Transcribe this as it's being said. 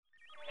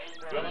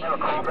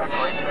call back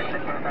for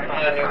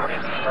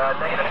 866.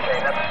 Negative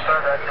Shane, that's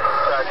further.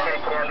 Just Kitty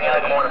Candy in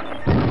the corner.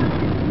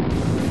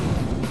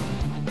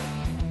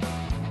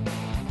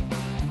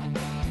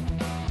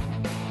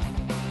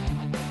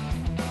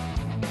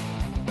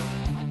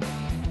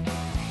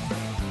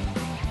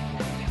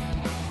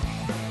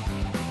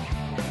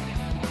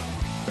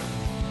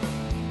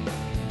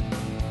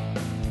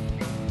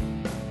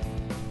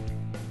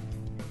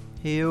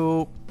 Hey,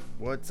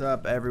 what's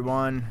up,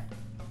 everyone?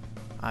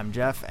 I'm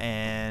Jeff,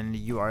 and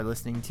you are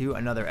listening to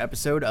another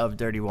episode of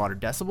Dirty Water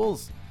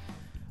Decibels.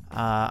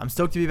 I'm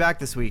stoked to be back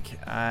this week.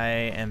 I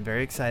am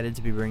very excited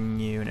to be bringing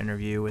you an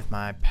interview with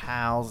my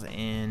pals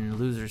in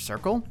Loser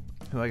Circle,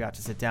 who I got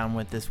to sit down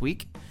with this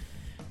week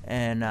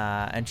and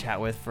chat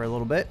with for a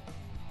little bit.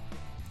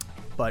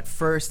 But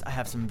first, I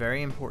have some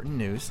very important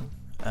news.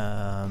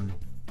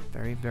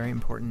 Very, very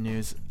important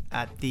news.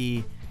 At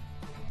the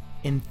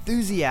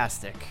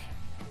enthusiastic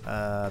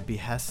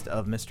behest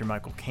of Mr.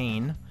 Michael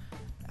Caine,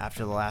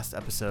 after the last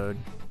episode,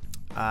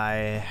 I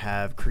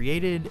have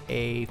created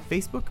a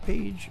Facebook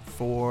page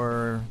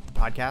for the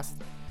podcast,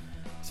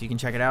 so you can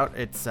check it out.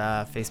 It's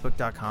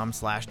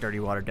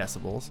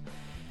facebook.com/dirtywaterdecibels,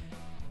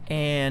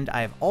 and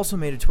I have also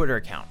made a Twitter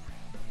account,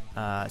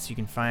 so you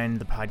can find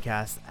the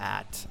podcast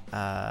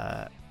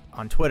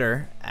on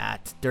Twitter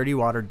at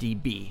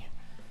dirtywaterdb.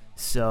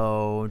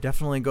 So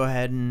definitely go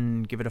ahead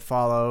and give it a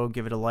follow,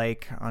 give it a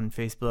like on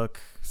Facebook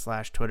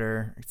 /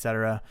 Twitter,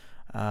 etc.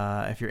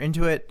 If you're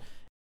into it.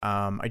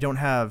 I don't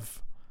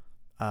have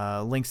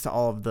links to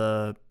all of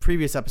the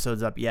previous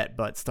episodes up yet,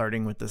 but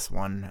starting with this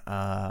one,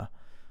 I'm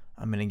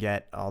going to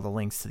get all the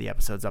links to the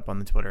episodes up on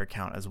the Twitter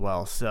account as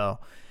well. So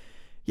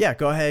yeah,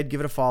 go ahead, give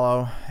it a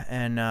follow,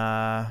 and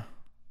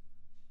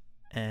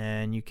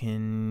you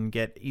can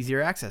get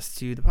easier access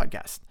to the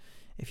podcast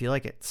if you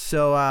like it.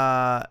 So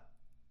I'm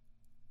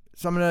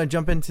going to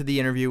jump into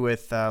the interview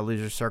with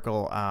Loser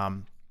Circle.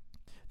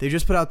 They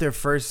just put out their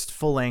first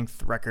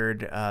full-length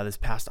record this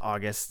past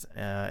August.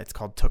 It's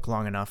called Took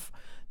Long Enough.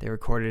 They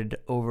recorded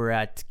over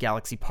at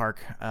Galaxy Park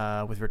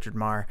with Richard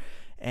Marr,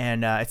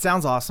 and it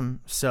sounds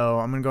awesome. So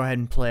I'm going to go ahead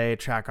and play a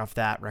track off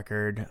that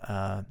record.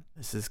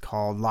 This is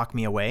called Lock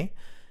Me Away.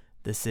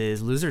 This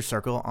is Loser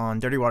Circle on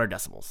Dirty Water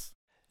Decibels.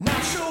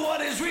 Not sure what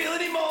is real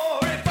anymore.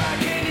 If I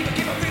can't even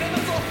keep my feet on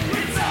the floor,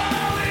 it's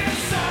all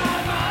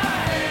inside my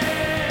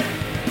head.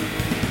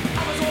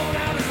 I was worn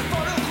out as a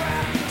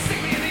photograph.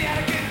 Stick me in the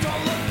attic and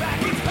don't look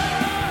back. It's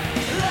better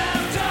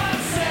left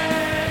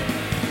unsaid.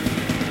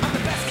 I'm the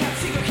best kept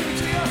secret, keep it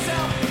to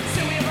yourself.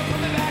 Still we ever put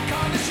me back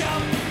on the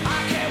shelf.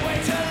 I can't wait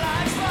till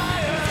I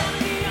expire.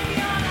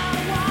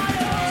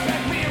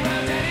 Expect me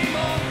around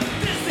anymore.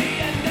 This the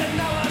end and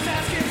I was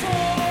asking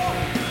for.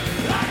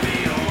 Lock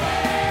me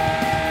away.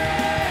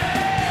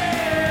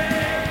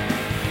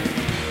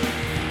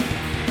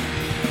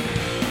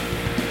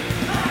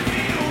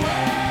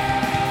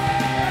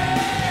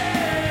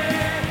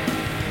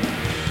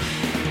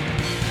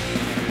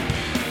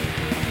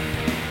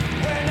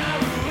 When I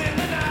rule in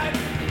the night,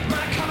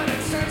 my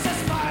covenant serves as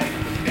spite.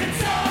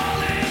 It's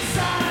all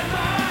inside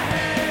my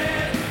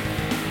head.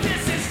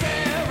 This is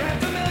fair and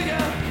familiar.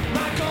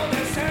 My gold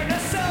has turned to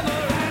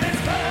silver and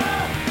it's better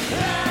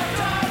left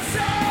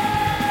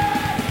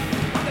unsaid.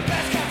 I'm the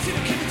best kept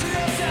secret, keep it to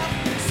yourself.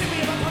 See me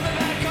if I put it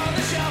back on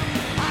the shelf.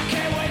 I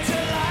can't wait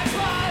till I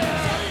expire.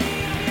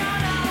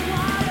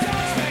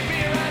 Don't expect me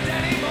around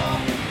anymore.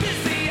 This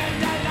the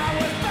end and I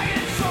was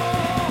begging for.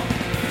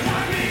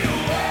 Lock me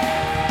away.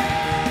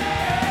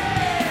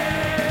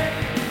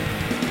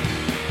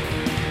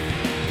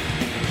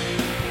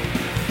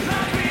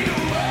 Lock me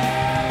away.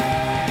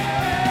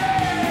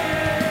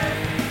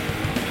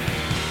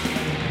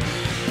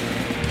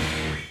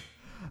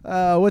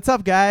 What's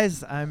up,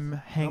 guys? I'm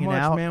hanging Not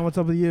much, out, man. What's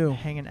up with you?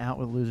 hanging out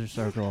with Loser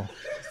Circle.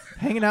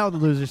 Hanging out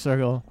with the Loser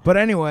Circle. But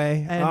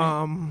anyway,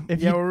 And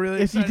if yeah, you, we're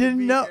really if you excited to didn't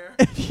be know, here.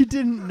 if you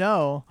didn't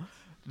know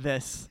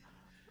this,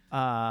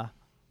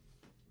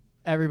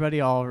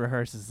 everybody all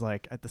rehearses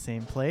like at the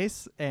same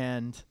place,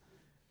 and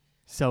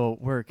so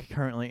we're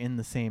currently in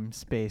the same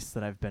space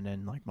that I've been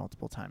in like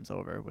multiple times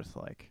over with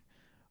like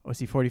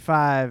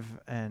OC45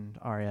 and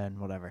Aria and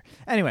whatever.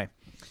 Anyway,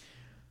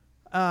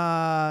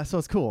 so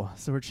it's cool.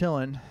 So we're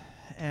chilling,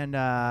 and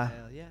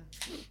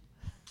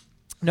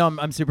no,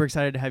 I'm super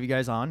excited to have you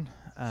guys on.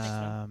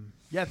 Yeah,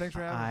 thanks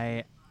for having me.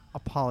 I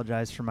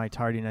apologize for my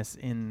tardiness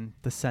in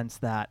the sense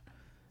that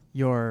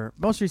your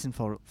most recent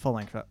full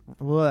length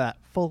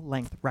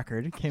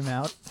record came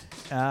out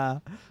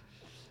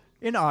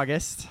in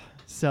August,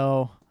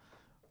 so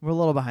we're a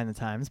little behind the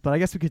times. But I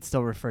guess we could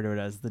still refer to it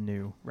as the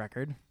new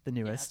record, the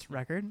newest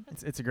record.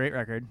 It's a great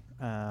record.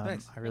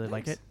 Thanks. I really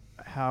like it.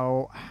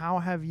 How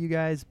have you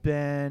guys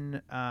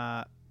been?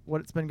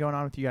 What's been going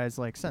on with you guys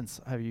like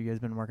since? Have you guys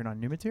been working on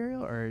new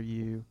material, or are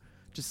you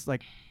just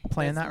like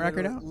playing That's that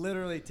record literally- out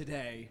Literally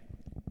today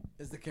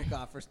is the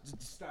kickoff for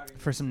starting.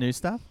 for some new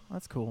stuff?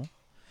 That's cool.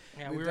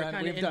 Yeah, We've we were done-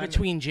 kind we've of in done-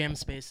 between jam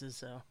spaces,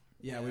 so.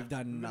 Yeah, we've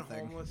done Been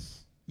nothing.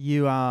 homeless.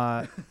 You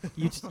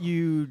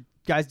you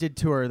guys did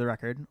tour the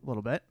record a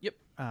little bit. Yep.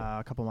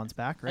 a couple months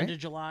back, right? End of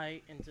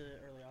July into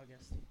early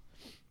August.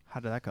 How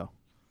did that go?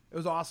 It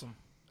was awesome.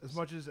 As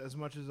much as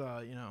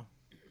you know,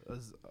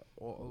 as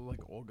like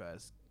old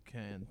guys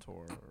can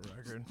tour a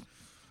record.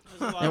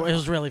 It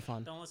was really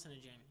fun. Don't listen to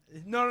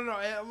Jamie. No.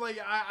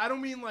 I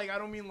don't mean like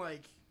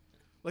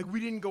we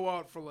didn't go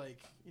out for like,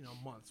 you know,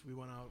 months. We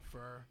went out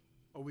for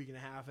a week and a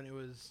half, and it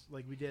was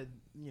like we did,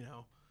 you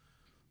know,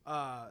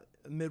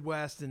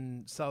 Midwest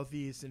and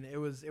Southeast, and it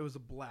was a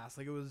blast.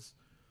 Like, it was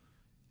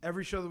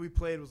every show that we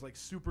played was like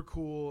super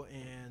cool,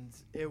 and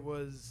it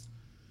was,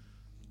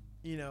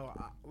 you know,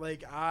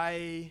 like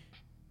I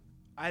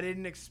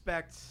didn't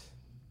expect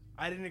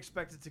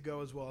it to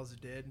go as well as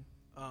it did.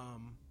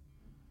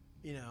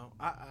 You know,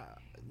 I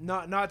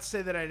not to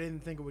say that I didn't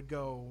think it would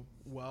go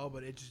well,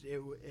 but it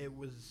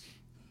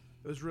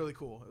was really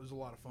cool. It was a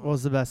lot of fun. What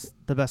was the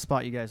best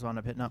spot you guys wound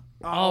up hitting up?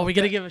 Oh, we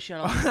got to give a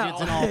shout out to the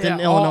kids in Alton,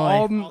 Yeah,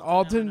 Illinois.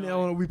 Alton,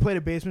 Illinois. We played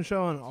a basement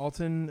show in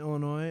Alton,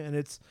 Illinois, and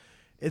it's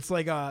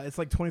like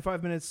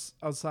 25 minutes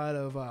outside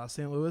of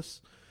St.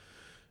 Louis,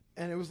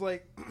 and it was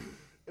like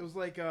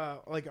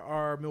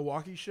our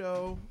Milwaukee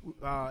show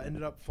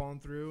ended up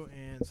falling through,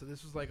 and so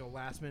this was like a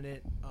last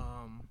minute.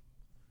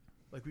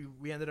 Like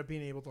we ended up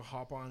being able to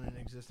hop on an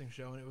existing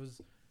show, and it was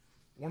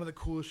one of the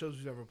coolest shows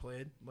we've ever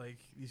played. Like,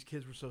 these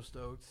kids were so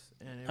stoked,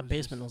 and That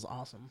basement was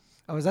awesome.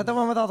 Oh, was that the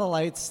one with all the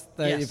lights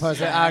that you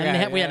posted? Yeah. Okay,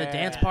 And we had a yeah,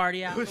 dance yeah.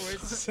 party It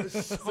was, afterwards.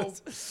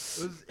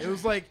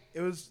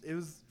 it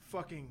was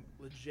fucking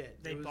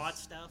legit. They It was- bought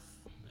stuff.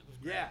 It was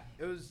great. Yeah,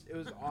 it was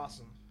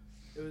awesome.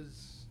 It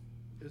was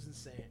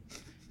insane.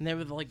 And they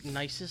were the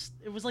nicest.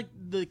 It was like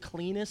the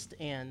cleanest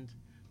and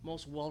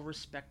most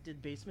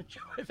well-respected basement show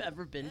I've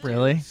ever been to.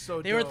 Really?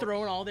 So They were dope.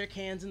 throwing all their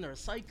cans in the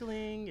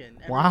recycling and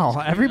Wow, everyone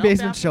was every cleaning up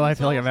basement after show I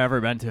feel like I've themselves. ever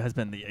been to has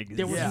been the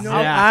There was exact no-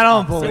 I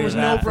don't opposite believe There was of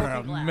no that.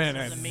 broken glass. It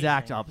was amazing.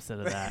 Exact opposite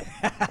of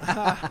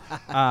that.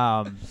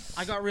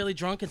 I got really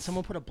drunk and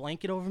someone put a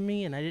blanket over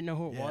me and I didn't know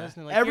who it Yeah. was. And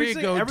they're like, every here you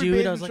si- go, every dude. I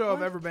basement was like, show I've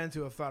what? ever been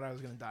to, I've thought I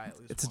was gonna die at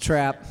least. It's a once.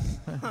 trap.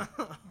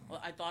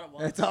 Well, I thought it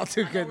was. It's all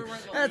too I know good. we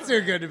weren't going That's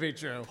anywhere. too good to be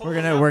true.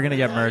 We're gonna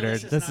get murdered.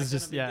 This This not is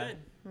just gonna be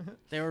yeah. good.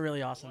 They were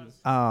really awesome.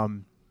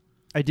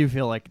 I do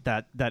feel like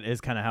that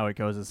is kind of how it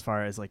goes as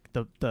far as like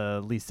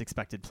the least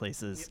expected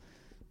places,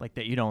 like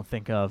that you don't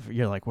think of.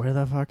 You're like, where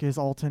the fuck is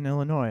Alton,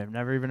 Illinois? I've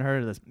never even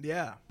heard of this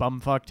Yeah.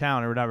 bumfuck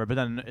town or whatever. But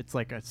then it's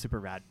like a super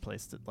rad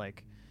place that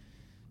like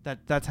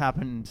that's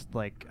happened.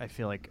 Like, I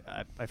feel like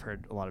I've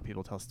heard a lot of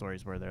people tell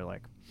stories where they're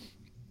like,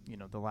 you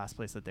know, the last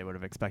place that they would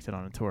have expected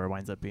on a tour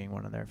winds up being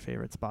one of their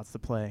favorite spots to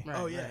play. Right,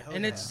 Oh, yeah, right. hell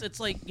And yeah. it's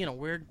like, you know,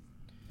 we're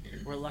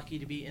lucky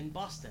to be in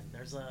Boston.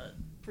 There's a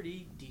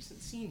pretty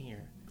decent scene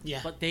here.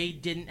 Yeah. But they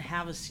didn't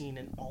have a scene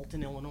in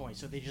Alton, Illinois,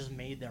 so they just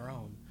made their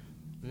own.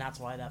 And that's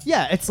why that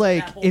Yeah, it's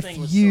like that whole if thing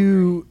was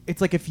you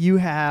if you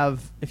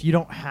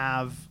don't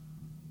have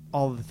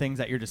all the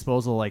things at your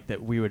disposal like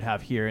that we would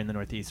have here in the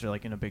Northeast or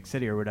like in a big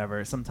city or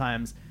whatever,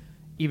 sometimes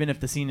even if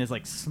the scene is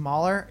like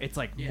smaller, it's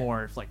like Yeah.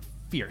 more like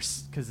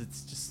fierce because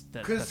it's just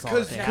that's Because all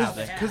that they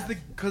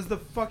have. the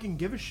fucking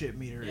give a shit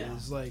meter Yeah.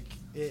 is like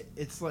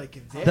it's like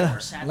so there.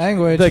 sad.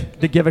 Language.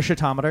 the give a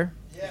shitometer.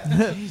 Yeah.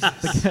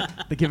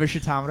 the give a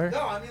shitometer.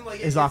 No, I mean like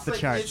Is it's off the like,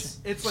 charts.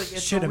 It's like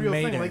it's Shoulda a real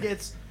made thing. her. Like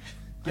it's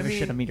Give I a mean,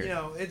 shit a meter. You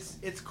know,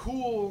 it's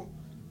cool.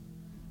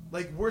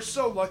 Like, we're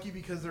so lucky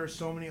because there are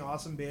so many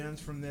awesome bands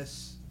from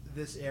this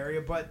area,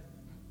 but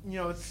you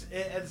know, it's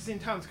at the same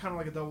time it's kind of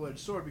like a double-edged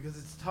sword because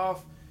it's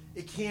tough.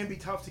 It can be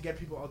tough to get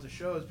people out to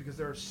shows because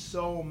there are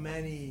so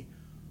many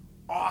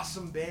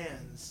awesome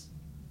bands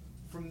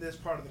from this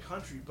part of the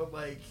country, but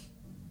like,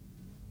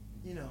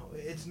 you know,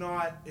 it's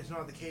not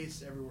the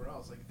case everywhere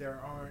else. Like, there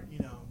aren't, you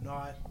know,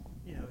 not,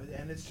 you know,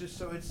 and it's just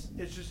so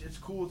it's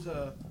cool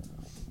to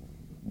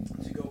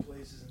go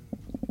places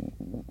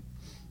and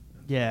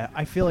Yeah,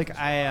 I feel like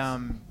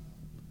I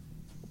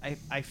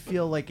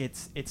feel like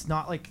it's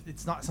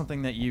not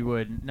something that you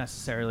would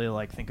necessarily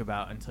like think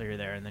about until you're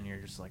there, and then you're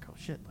just like, oh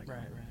shit, like. Right.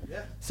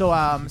 yeah.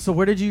 So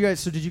where did you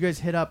guys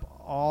hit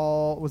up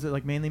all? Was it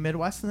like mainly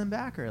Midwest and then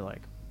back, or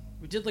like?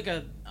 We did like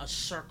a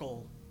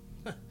circle.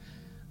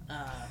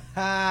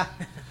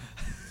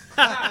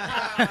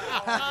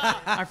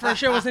 Our first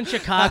show was in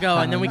Chicago,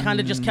 and then we kind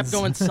of just kept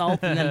going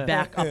south and then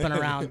back up and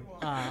around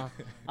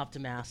up to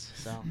Mass.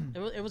 So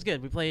it was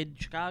good. We played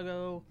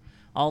Chicago,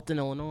 Alton,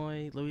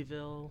 Illinois,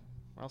 Louisville.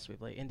 Where else did we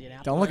play?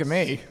 Indianapolis. Don't look at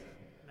me.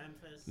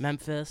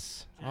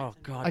 Memphis. Oh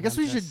God. I guess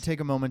we Memphis. should take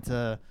a moment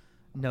to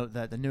note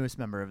that the newest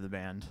member of the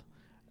band,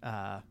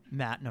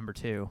 Matt number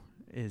 2,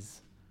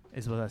 is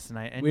with us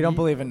tonight. And We don't he-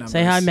 believe in numbers.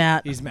 Say hi,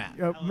 Matt. He's Matt.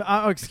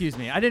 Oh, excuse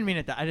me. I didn't mean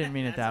it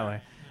that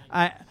way.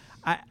 I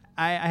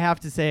have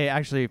to say,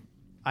 actually,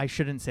 I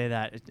shouldn't say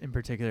that in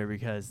particular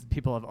because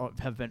people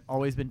have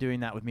always been doing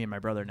that with me and my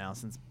brother now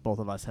since both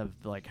of us have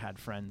like had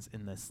friends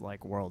in this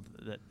like world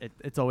that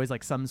it's always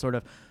like some sort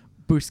of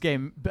it's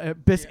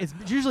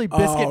usually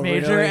biscuit Oh,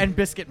 major really? and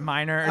biscuit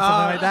minor or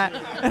something like that.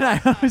 And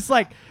I was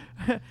like,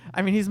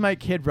 I mean, he's my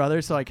kid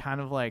brother, so I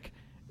kind of like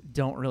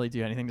don't really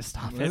do anything to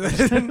stop it.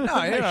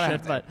 No, you don't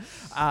have to.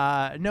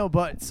 But no,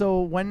 but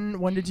so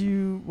when did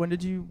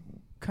you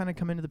kind of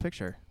come into the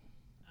picture?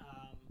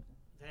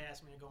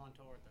 go on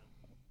tour with them.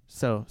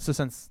 So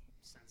since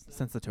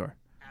Since the tour.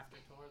 after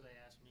tour, they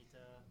asked me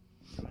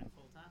to join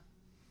full time.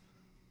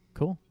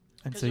 Cool.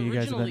 And 'Cause so you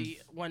guys have been originally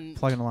when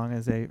plugging along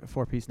as a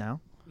 4-piece now?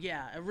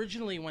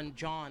 originally when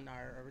John,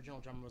 our original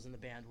drummer, was in the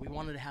band, we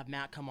wanted to have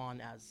Matt come on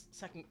as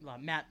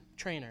Matt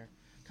Trainer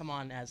come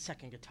on as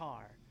second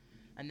guitar,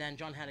 and then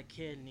John had a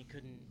kid and he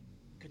couldn't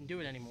do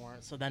it anymore.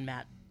 So then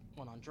Matt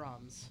went on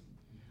drums,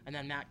 and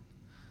then Matt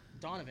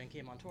Donovan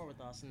came on tour with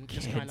us and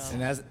just kind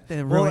And of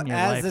They ruin your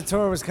life. the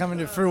tour was coming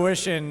to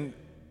fruition,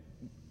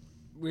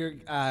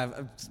 Red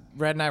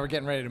and I were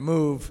getting ready to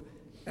move,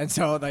 and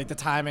so like the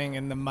timing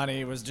and the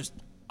money was just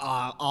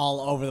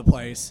all over the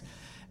place.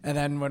 And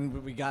then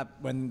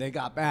when they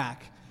got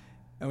back,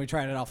 and we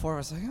tried it all four, I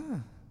was like,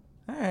 all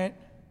right.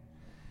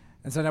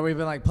 And so now we've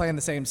been like playing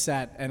the same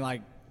set and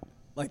like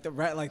the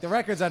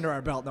record's under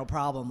our belt, no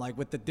problem. Like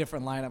with the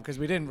different lineup because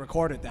we didn't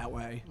record it that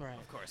way. right.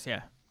 Of course,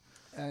 yeah.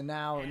 And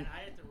now And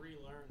I had to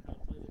relearn how to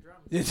play the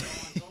drums.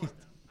 to go on tour with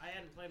them. I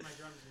hadn't played my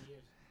drums in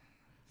years.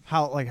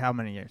 How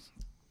many years?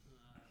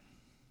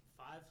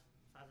 5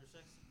 or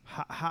 6.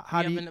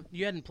 How do you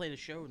You hadn't played a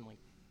show in like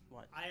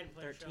what? I hadn't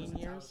played a show 13 since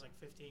I years? was like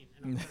 15,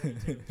 and I'm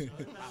 32, so it's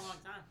been a long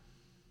time.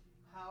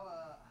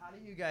 how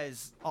do you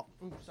guys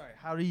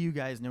how do you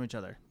guys know each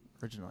other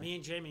originally? Me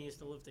and Jamie used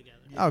to live together.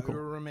 Oh, We cool.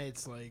 were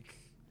roommates like.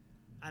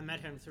 I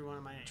met him through one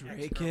of my Drake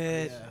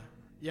ex-girlfriends. it.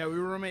 Yeah, we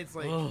were roommates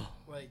like Ugh.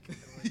 like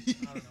I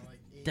don't know, like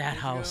 8 That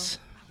years house.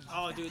 ago.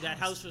 Oh, dude, that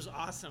house was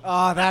awesome.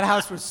 Oh, that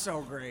house was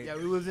so great. Yeah,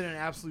 we lived in an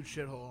absolute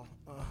shithole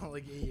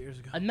like 8 years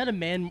ago. I met a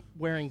man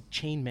wearing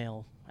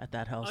chainmail at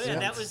that house. Oh yeah,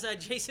 that was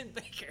Jason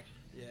Baker.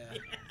 Yeah.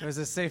 There was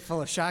a safe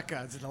full of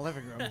shotguns in the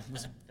living room. It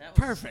was That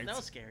was perfect. That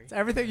was scary. It's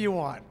everything you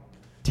want.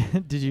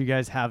 Did you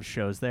guys have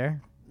shows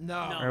there?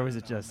 No. No. Or was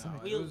it just No,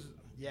 We- it was,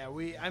 yeah,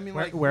 I mean,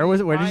 where, like. where was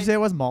it? Where did you mine- say it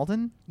was?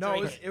 Malton? No,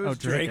 Drake it was Oh,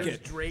 Drake It was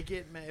it. Drake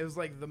it, man. It was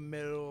like the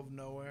middle of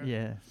nowhere.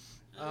 Yeah.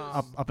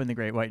 Um, Up in the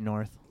Great White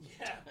North.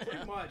 Yeah,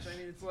 pretty much. I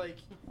mean, it's like.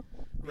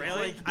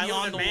 Really? Like I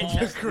beyond live in the wall.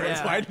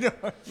 Manchester.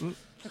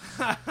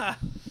 Yeah.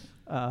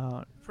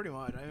 Pretty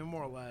much. I mean,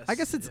 more or less. I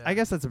guess yeah. I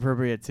guess that's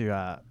appropriate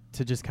to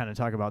just kind of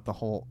talk about the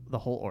whole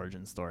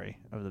origin story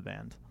of the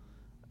band,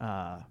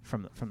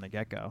 from the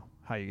get go.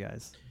 How you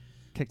guys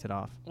kicked it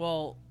off.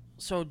 Well,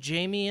 so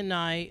Jamie,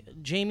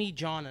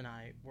 John, and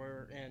I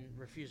were in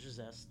Refuse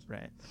Resist,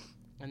 Right.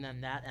 and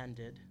then that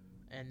ended,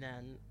 and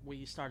then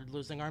we started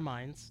losing our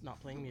minds, not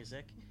playing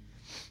music.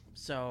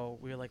 So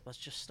we were like, let's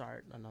just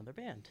start another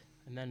band.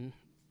 And then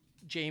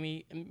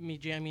Jamie,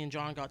 and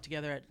John got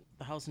together at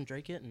the house in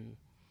Drake it and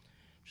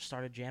just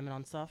started jamming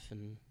on stuff,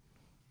 and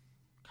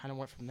kind of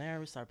went from there.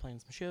 We started playing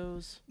some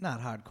shows.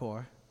 Not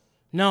hardcore.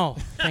 No,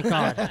 thank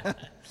God.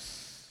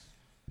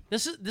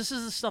 This is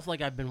the stuff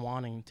like I've been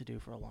wanting to do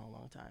for a long,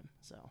 long time.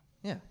 So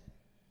Yeah.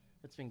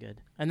 it's been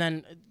good. And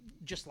then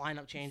just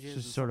lineup changes.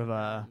 Just and sort stuff of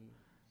like that,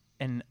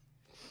 and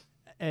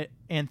an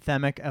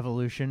anthemic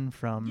evolution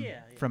from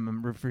Yeah, yeah.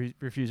 from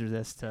Refuse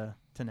Resist to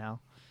now.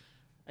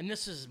 And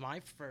this is my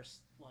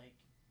first like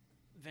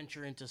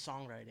venture into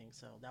songwriting,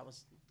 so that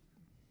was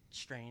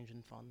strange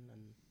and fun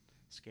and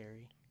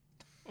scary.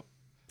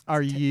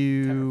 Are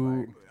you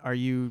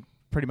terrifying.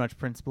 pretty much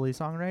principally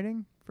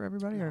songwriting for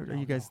everybody, or are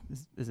you guys?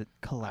 Is it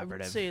collaborative? I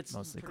would say it's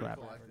mostly pretty collaborative.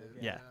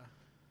 collaborative, Yeah.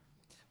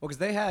 Well, because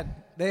they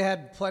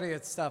had plenty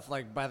of stuff.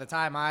 Like by the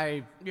time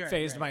I Right,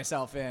 phased right.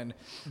 myself in,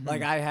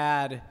 like I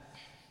had,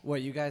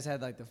 what you guys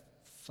had like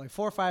like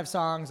 4 or 5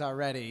 songs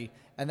already,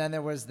 and then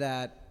there was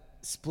that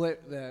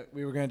split that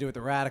we were gonna do with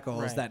the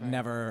Radicals Right, that right.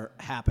 never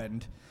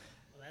happened.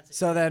 Well, that's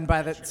So then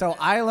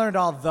I learned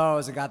all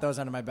those and got those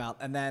under my belt,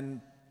 and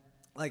then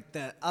like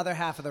the other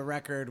half of the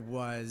record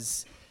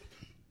was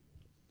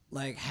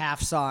like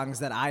half songs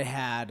that I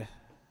had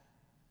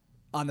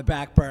on the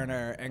back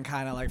burner and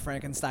kind of like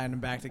Frankenstein them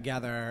back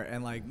together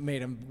and like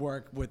made them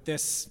work with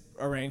this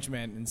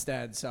arrangement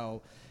instead.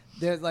 So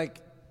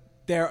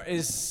there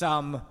is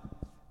some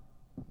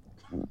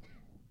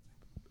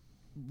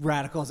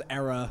Radicals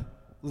era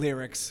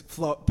lyrics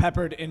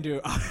peppered into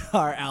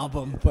our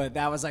album, but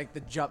that was like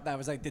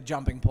the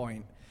jumping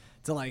point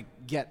to like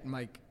get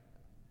like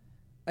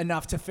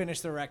enough to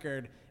finish the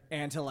record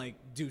and to like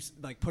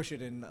push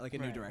it in like a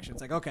new direction.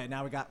 It's like, okay,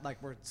 now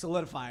we're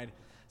solidified,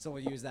 so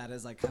we'll use that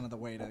as like kind of the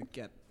way to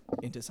get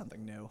into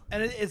something new.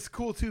 And it's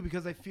cool too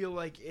because I feel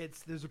like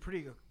there's a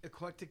pretty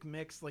eclectic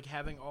mix, like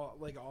having all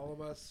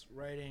of us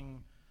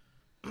writing,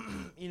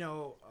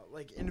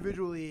 like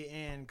individually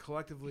and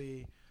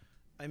collectively.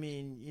 I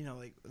mean,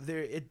 like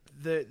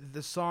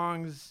the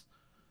songs,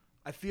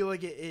 I feel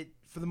like it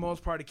for the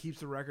most part it keeps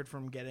the record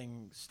from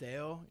getting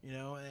stale,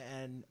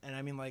 and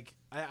I mean like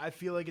I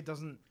feel like it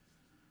doesn't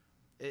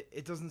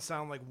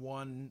sound like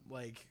one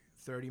like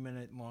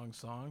 30-minute long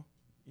song,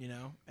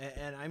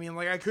 and I mean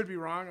like I could be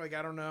wrong, like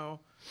I don't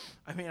know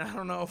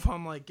if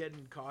I'm like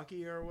getting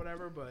cocky or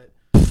whatever,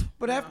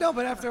 but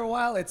after a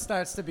while, it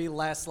starts to be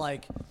less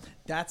like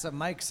that's a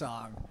Mike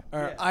song,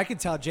 or Yeah. I could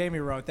tell Jamie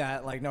wrote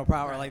that like no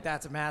problem, or like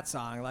that's a Matt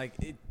song. Like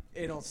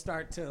it'll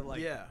start to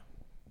like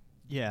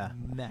Yeah.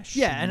 mesh.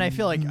 Yeah, and I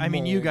feel like you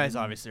mold. guys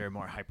obviously are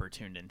more hyper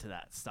tuned into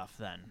that stuff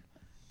than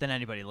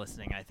anybody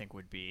listening, I think,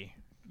 would be,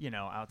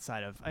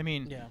 outside of, I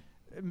mean, Yeah.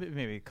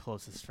 maybe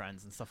closest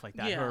friends and stuff like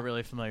that who Yeah. are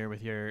really familiar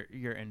with your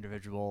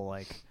individual,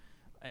 like,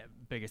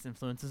 biggest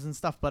influences and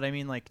stuff. But I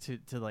mean, like, to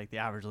like the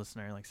average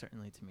listener, like,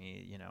 certainly to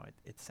me,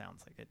 it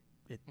sounds like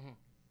it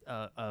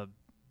a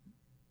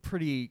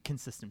pretty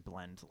consistent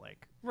blend,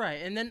 like.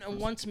 Right, and then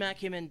once Matt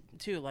came in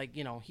too, like,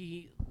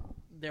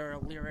 there are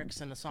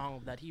lyrics in the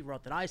song that he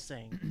wrote that I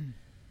sing,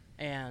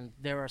 and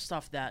there are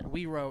stuff that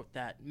we wrote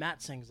that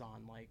Matt sings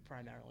on, like,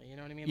 primarily. You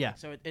know what I mean? Yeah.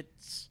 Like,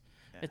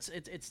 so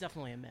it's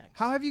definitely a mix.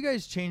 How have you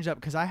guys changed up?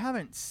 Because I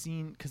haven't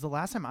seen. Because the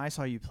last time I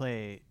saw you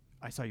play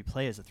as a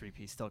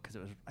 3-piece still. Because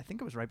I think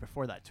it was right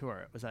before that tour.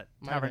 It was at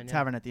Might have been, yeah.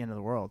 Tavern at the End of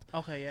the World.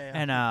 Okay, yeah.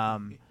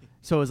 And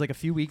so it was like a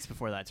few weeks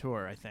before that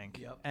tour, I think.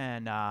 Yep.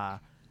 And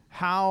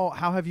how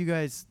have you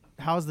guys?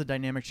 How's the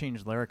dynamic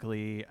changed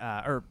lyrically,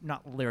 or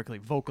not lyrically,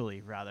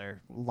 vocally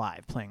rather,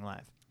 playing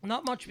live?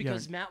 Not much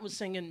because Matt was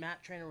singing.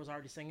 Matt Trainer was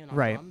already singing on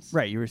Right, drums.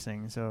 right. You were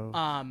singing, so.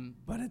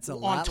 But it's a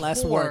On lot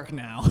less tour- work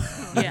now.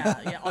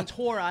 yeah. On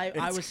tour, I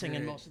It's was singing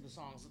great. most of the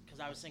songs because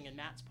I was singing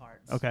Matt's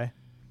parts. Okay.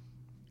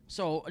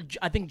 So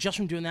I think just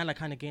from doing that, I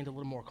kind of gained a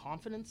little more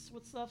confidence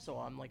with stuff. So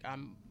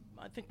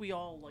I think we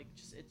all like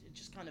it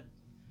just kind of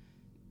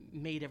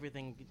made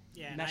everything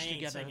Yeah, and mesh I ain't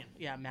together. singing.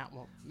 Yeah, Matt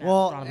Well,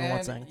 Donovan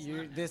won't and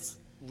sing. this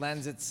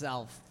lends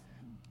itself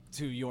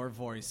to your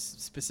voice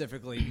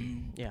specifically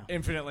Yeah.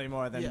 infinitely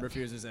more than Yeah.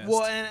 Refuses Ist.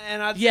 Well,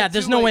 and I'd Yeah, say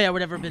there's too, no like, way I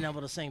would ever been able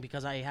to sing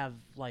because I have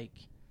like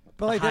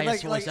but like the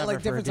highest voice ever like for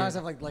a different dude. times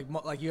of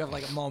like you have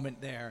like a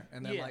moment there,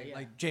 and then Yeah, like yeah.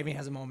 like Jamie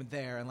has a moment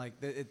there, and like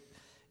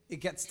it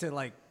gets to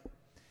like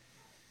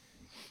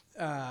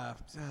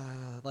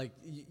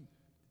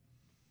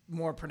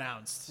more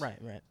pronounced, right.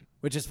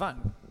 which is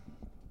fun.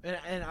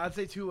 And I'd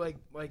say too, like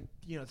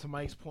to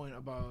Mike's point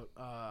about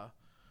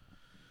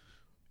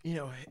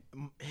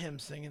him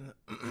singing,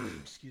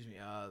 excuse me,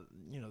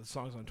 the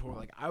songs on tour.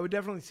 Like I would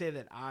definitely say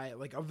that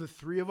of the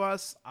three of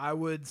us, I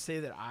would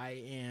say that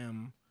I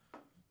am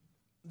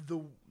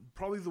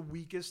probably the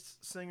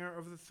weakest singer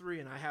of the three,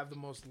 and I have the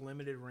most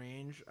limited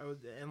range.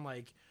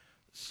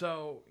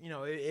 So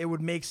it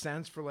would make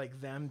sense for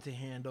like them to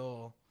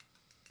handle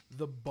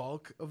the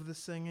bulk of the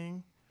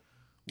singing,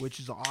 which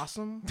is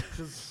awesome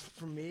because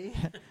for me.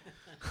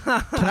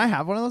 Can I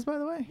have one of those, by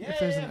the way? Yeah, if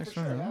there's yeah, an for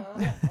extra sure.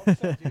 one. Yeah,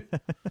 100%, dude.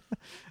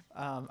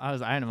 I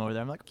was eyeing him over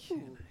there. I'm like, Yeah,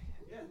 dude.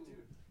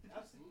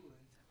 Absolutely.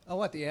 Oh,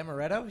 what, the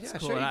amaretto? Yeah,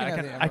 cool. sure. You I can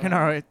can, have the I can amaretto.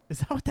 already. Is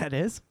that what that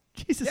is?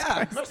 Jesus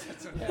Yeah, Christ.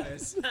 that's what that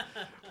is.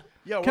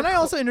 Yeah, Can we're I clo-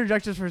 also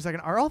interject just for a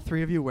second? Are all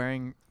three of you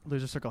wearing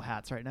Loser Circle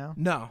hats right now?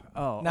 No.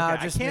 Oh, No,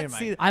 okay. just me I can't and Mike.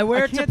 see. I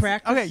wear it to can't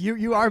practice. Okay,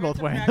 you are both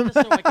To wearing practice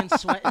them. so I can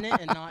sweat in it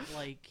and not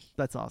like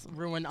That's awesome.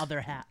 ruin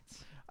other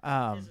hats.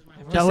 That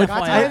Just would,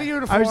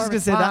 FYI. I was just gonna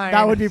say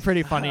that would be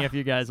pretty funny if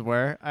you guys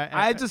were. I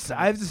have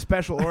the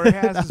special order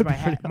hats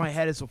because my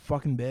head is so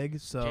fucking big.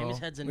 So Jamie's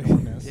head's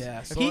enormous.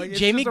 Yeah, so He- like, it's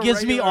Jamie just a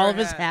gives me all of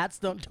regular his hat. hats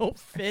don't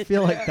fit. I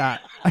feel like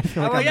that. I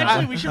feel like like I'm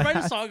Actually, not- we should write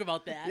a song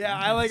about that. Yeah,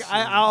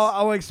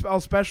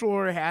 I'll special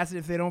order hats, and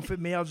if they don't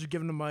fit me, I'll just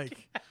give them to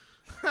Mike.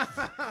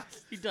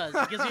 He does.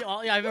 He gives me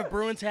all. Yeah, I have a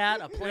Bruins hat,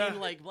 a plain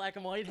like black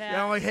and white hat.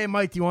 Yeah, I'm like, hey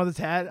Mike, do you want this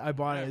hat? I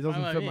bought it. It Yeah,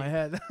 doesn't fine fit by my me.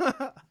 head.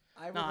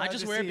 I would No, I love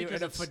just to wear it see you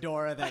because in a it's-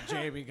 fedora that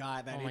Jamie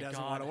got that Oh he my doesn't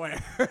God. want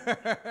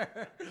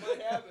to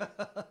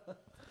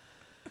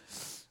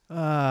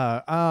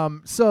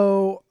wear.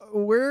 So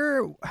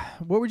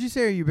what would you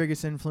say are your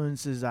biggest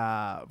influences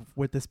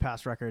with this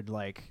past record?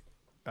 Like,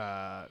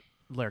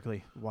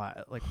 lyrically,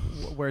 why? Like,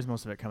 where's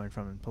most of it coming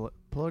from?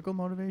 Political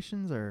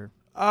motivations, or?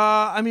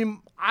 I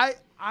mean, I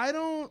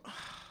don't.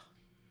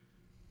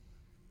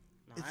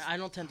 No, I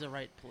don't tend to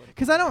write political.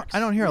 Because I lyrics.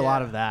 don't hear a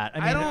lot Yeah. of that. I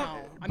I mean, don't-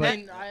 No, I but-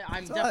 mean,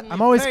 I'm definitely.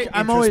 I'm always very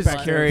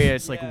introspective.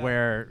 curious, like Yeah.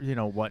 where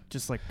what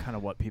just like kind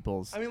of what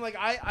people's. I mean, like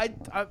I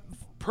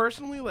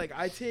personally, like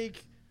I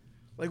take,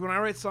 like when I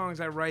write songs,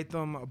 I write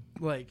them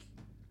like,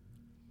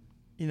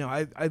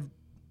 I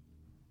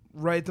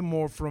write them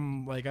more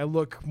from like I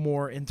look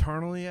more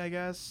internally, I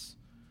guess,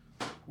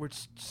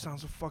 which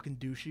sounds so fucking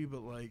douchey,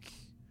 but like,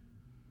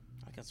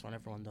 I guess what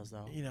everyone does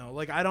though.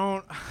 like I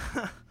don't.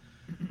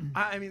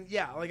 I mean,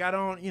 yeah, like I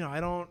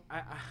don't.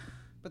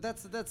 But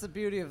that's the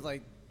beauty of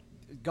like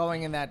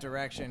going in that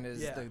direction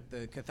is Yeah.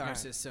 the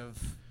catharsis of.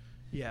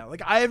 Yeah,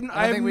 like I have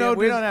I think no.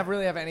 we don't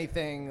really have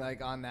anything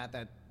like on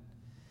that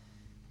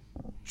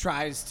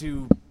tries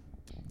to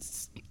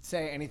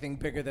say anything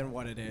bigger than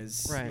what it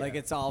is. Right. Like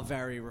it's all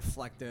very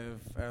reflective.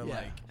 Or Yeah.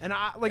 Like And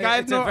I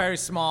have it's no. a very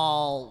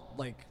small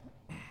like.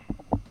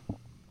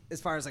 As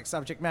far as like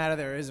subject matter,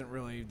 there isn't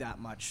really that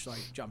much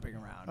like jumping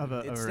around. Of a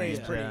It range, stays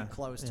pretty yeah.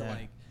 close to Yeah.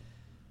 like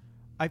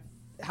I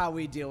how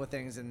we deal with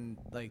things and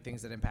like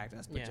things that impact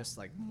us, but Yeah. just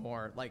like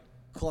more like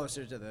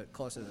closer to the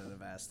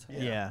vest.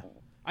 yeah.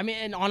 I mean,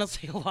 and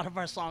honestly, a lot of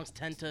our songs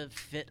tend to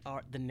fit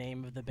the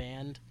name of the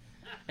band.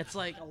 It's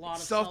like a lot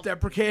of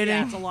Self-deprecating.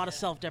 Yeah, it's a lot of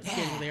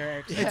self-deprecating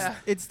lyrics. Yeah.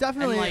 It's And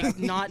definitely like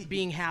not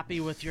being happy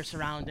with your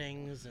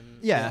surroundings and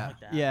yeah,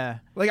 stuff like that.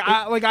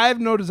 yeah. I have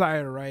no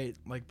desire to write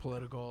like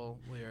political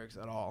lyrics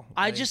at all.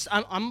 Like,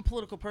 I'm a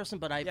political person,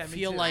 but I Yeah, me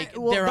feel too. like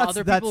Well, there are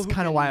other people that's who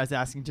kind of can- why I was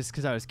asking, just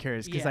because I was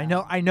curious, because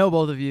Yeah. I know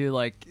both of you,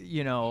 like,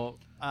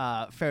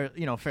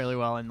 fairly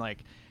well, and like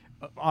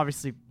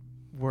obviously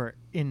we're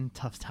in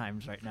tough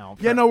times right now.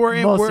 Yeah, for no, we're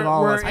in- most we're- of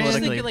all we're of us in- I just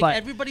politically, think like but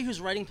everybody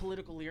who's writing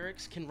political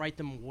lyrics can write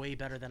them way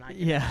better than I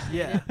can. yeah,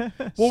 Yeah.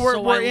 Well, we're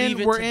So I we're leave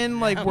in it we're to in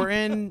like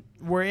them.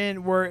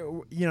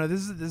 we're you know,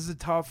 this is a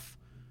tough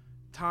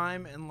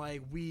time, and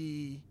like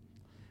we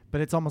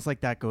but it's almost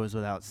like that goes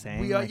without saying.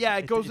 we like,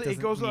 it goes doesn't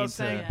without need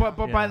saying, to- but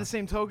by yeah. the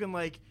same token,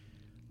 like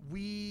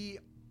we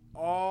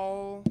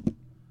all,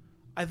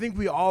 I think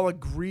we all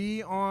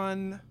agree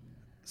on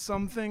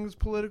some things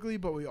politically,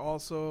 but we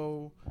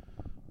also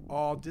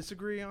all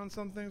disagree on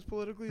some things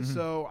politically. Mm-hmm.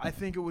 So I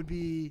think it would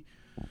be,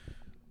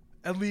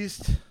 at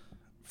least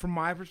from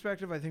my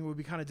perspective, I think it would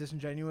be kind of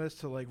disingenuous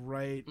to like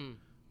write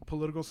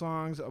political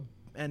songs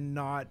and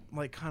not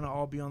like kind of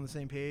all be on the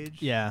same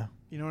page. yeah,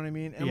 You know what I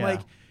mean? And Yeah.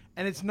 like,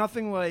 and it's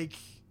nothing like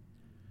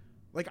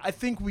I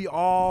think we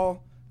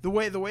all, the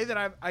way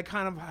that I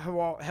kind of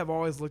have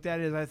always looked at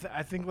it is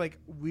I think like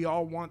we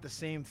all want the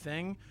same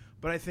thing,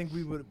 but I think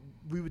we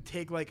would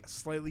take like a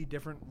slightly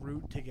different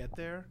route to get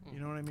there. You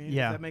know what I mean?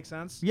 Yeah. Does that make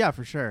sense? yeah,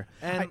 for sure.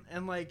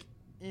 And like,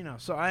 you know,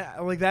 so I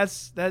like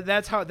that's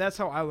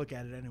how I look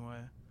at it anyway.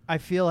 I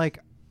feel like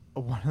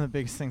one of the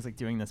biggest things like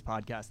doing this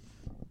podcast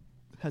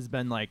has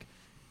been like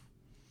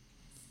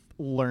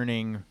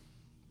learning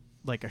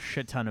like a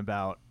shit ton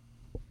about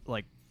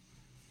like,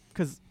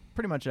 because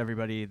pretty much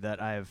everybody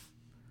that I've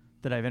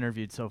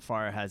interviewed so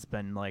far has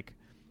been like,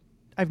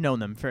 I've known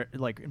them for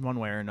like in one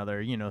way or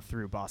another, you know,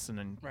 through Boston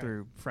and Right.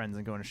 through friends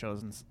and going to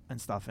shows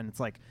and stuff. And it's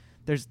like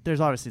there's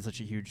obviously such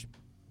a huge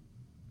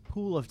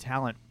pool of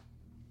talent,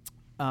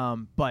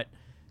 but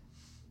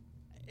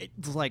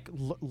it's like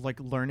like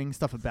learning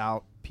stuff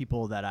about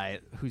people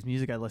that whose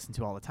music I listen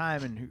to all the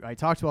time and who I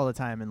talk to all the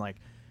time, and like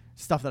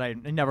stuff that I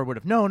never would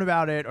have known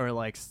about it, or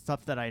like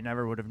stuff that I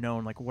never would have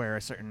known, like where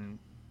a certain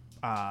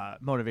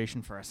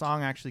motivation for a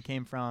song actually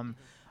came from.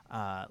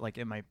 Like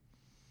it might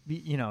be,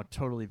 you know,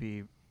 totally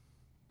be.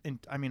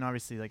 I mean,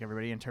 obviously, like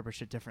everybody interprets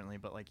shit differently,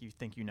 but like you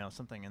think you know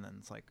something, and then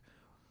it's like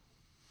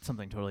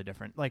something totally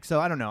different. Like, so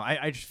I don't know.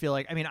 I just feel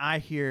like, I mean, I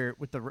hear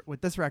with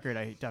this record,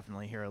 I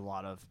definitely hear a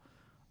lot of,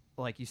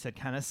 like you said,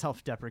 kind of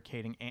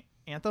self-deprecating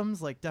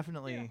anthems. Like,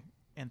 definitely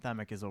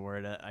anthemic is a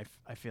word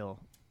I feel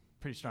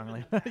pretty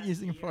strongly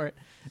using for it.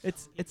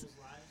 It's People's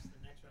lives,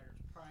 the next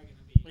record's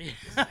probably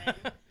gonna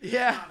be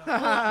Yeah.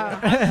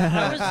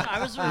 I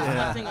was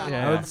reflecting on Yeah.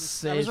 a lot I of would the,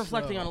 say I was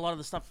reflecting so. on a lot of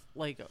the stuff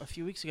like a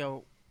few weeks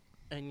ago,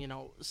 and you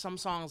know, some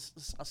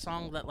songs, a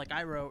song that like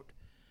I wrote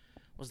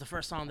was the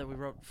first song that we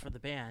wrote for the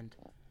band,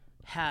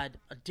 had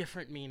a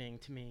different meaning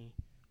to me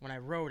when I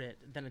wrote it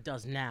than it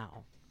does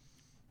now.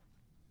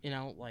 You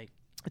know, like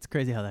It's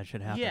crazy how that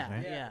shit happens, yeah,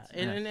 right? yeah,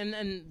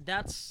 and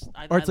that's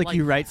Or it's I like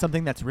you that. write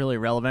something that's really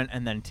relevant,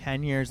 and then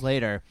 10 years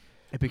later,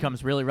 it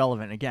becomes really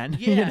relevant again,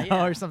 Yeah, you know,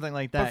 yeah. or something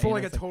like that. But for you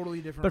like know, a it's like-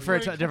 totally different. but for a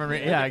reason. different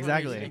Completely yeah, different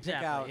exactly. reason. Pick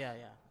out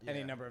Exactly. Yeah.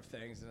 any number of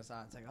things in a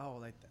song. It's like, oh,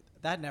 like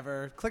that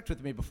never clicked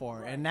with me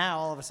before, and now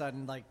all of a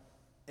sudden, like,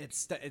 it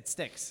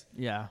sticks.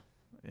 Yeah,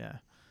 yeah.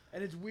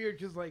 And it's weird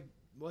because like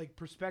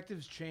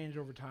perspectives change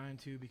over time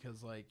too,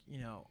 because like, you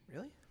know,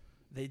 Really?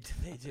 they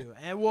do,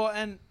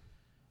 and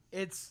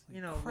it's,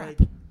 you know, Crap.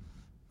 like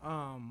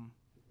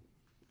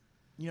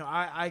you know,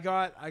 I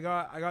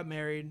got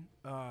married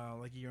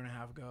like a year and a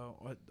half ago,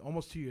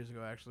 almost 2 years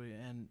ago actually,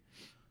 and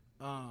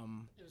It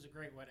was a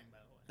great wedding,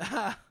 by the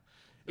way.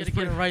 You gotta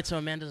get it right so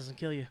Amanda doesn't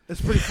kill you. it's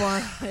pretty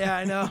fun. Yeah,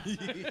 I know.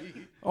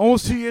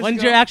 Almost 2 years When's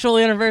ago. your actual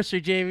anniversary,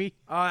 JV?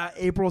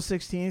 April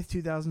 16th,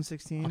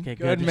 2016. Okay, Good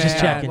good. man. Just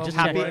checking. Love Just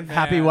that. Happy, checking. Man.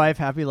 happy wife,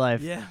 happy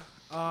life. Yeah.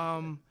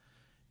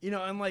 You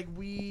know, and like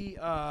we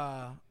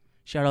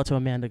Shout out to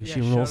Amanda because yeah,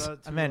 she shout rules.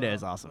 out to, Amanda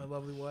is awesome. My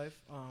lovely wife.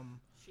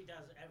 She does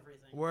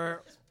everything. We're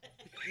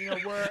you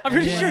know, I'm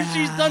pretty yeah. sure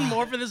she's done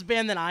more for this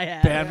band than I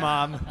have. Band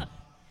mom.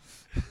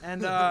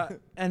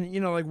 and you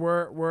know, like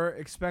we're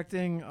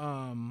expecting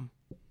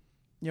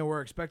you know,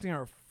 we're expecting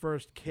our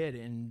first kid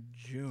in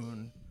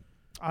June.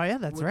 Oh yeah,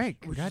 that's Which- right.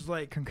 which is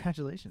like-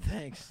 Congratulations.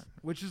 Thanks.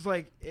 Which is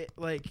like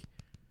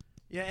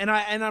yeah,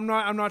 and I'm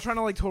not trying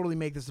to like totally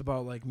make this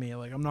about like me.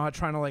 Like I'm not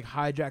trying to like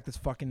hijack this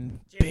fucking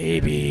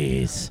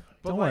Babies.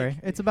 Don't like, worry,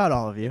 it's about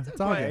all of you.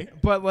 It's all good.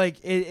 But like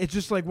it's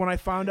just like when I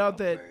found out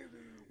that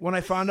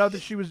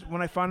she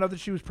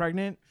was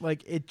pregnant,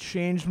 like it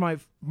changed my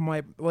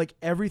like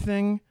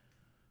everything,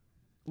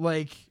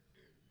 like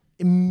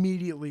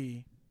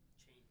immediately.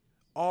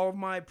 All of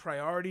my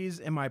priorities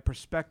and my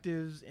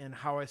perspectives and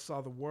how I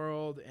saw the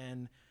world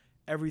and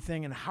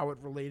everything and how it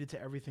related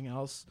to everything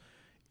else,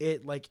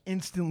 it like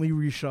instantly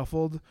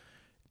reshuffled,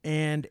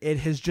 and it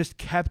has just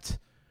kept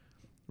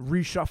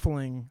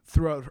reshuffling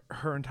throughout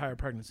her entire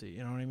pregnancy.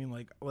 You know what I mean?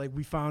 Like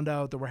we found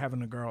out that we're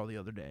having a girl the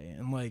other day,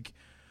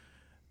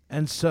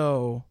 and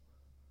so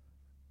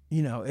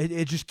you know,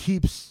 it just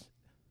keeps,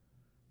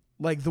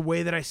 like, the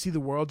way that I see the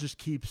world just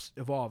keeps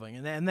evolving,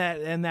 and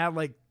that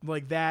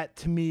like that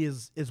to me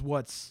is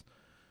what's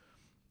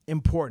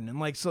important. And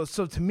like so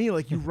to me,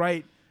 like, you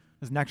write.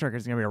 This next record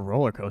is gonna be a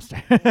roller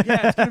coaster.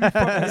 Yeah, it's gonna be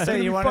fucking. So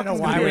you want to know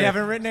why good. we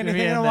haven't written It's gonna be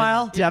anything in a the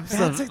while? Depths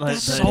That's of a- like,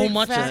 that's the a big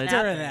much of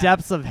factor in that.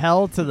 depths of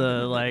hell to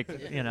the,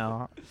 like, you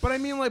know. But I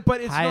mean, like, but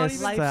it's not Highest,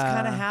 even. Life's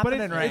kind of but happening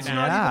But right it's now.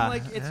 not Yeah.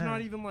 even like it's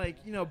not even like,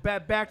 you know,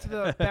 back to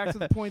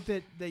the point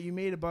that you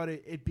made about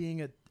it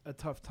being a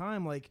tough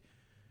time. Like,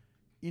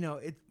 you know,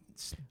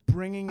 it's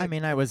bringing. I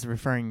mean, I was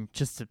referring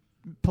just to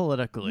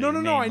politically. no, I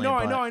mainly,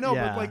 know.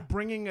 yeah. But like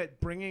bringing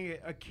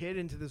a kid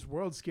into this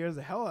world scares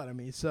the hell out of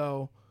me.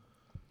 So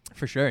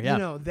for sure, yeah. you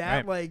know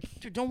that Right. like,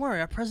 Dude, don't worry.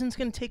 Our president's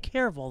gonna take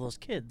care of all those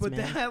kids, but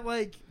man. that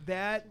We're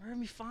gonna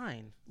be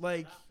fine.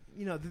 like,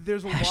 you know,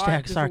 there's a Hashtag lot.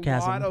 There's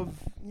sarcasm. a lot of,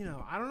 you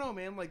know, I don't know,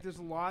 man. Like, there's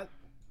a lot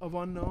of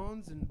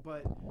unknowns,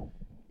 but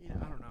you know,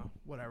 I don't know.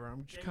 Whatever.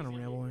 I'm just kind of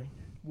rambling.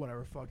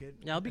 Whatever. Fuck it.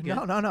 Yeah, I'll be good.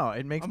 No.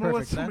 It makes I'm gonna let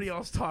perfect sense. somebody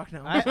else talk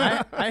now.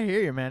 I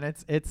hear you, man.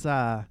 It's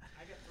I got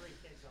 3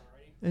 kids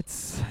already.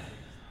 it's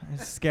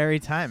scary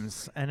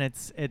times, and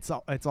it's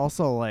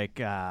also like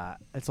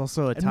it's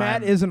also a And time.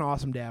 Matt is an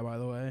awesome dad, by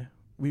the way.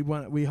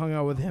 We hung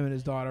out with him and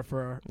his daughter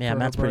for Yeah, her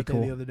Matt's pretty birthday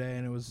cool. the other day,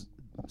 and it was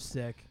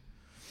sick.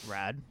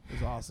 rad. It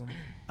was awesome.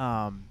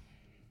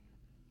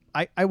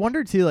 I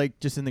wonder too, like,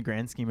 just in the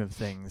grand scheme of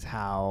things,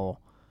 how,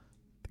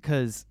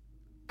 because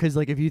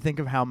like, if you think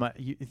of how much,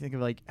 you think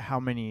of like how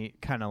many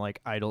kind of like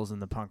idols in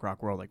the punk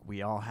rock world, like,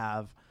 we all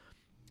have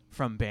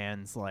from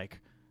bands like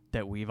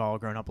that we've all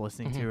grown up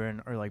listening to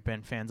and or like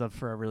been fans of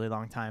for a really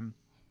long time,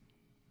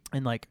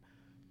 and like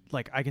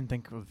I can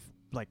think of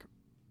like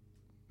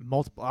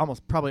multiple,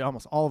 almost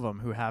all of them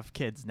who have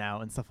kids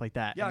now and stuff like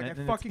that. Yeah, and like, it-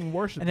 I and fucking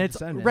worship and the it's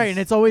Descendants. right, and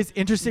it's always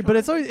interesting, but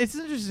it's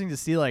interesting to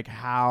see like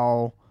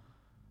how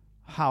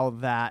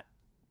that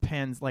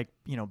pans, like,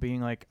 you know,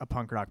 being like a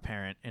punk rock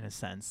parent in a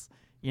sense,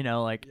 you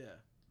know, like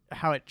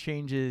how it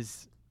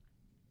changes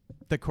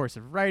the course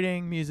of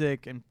writing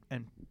music and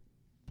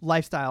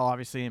lifestyle,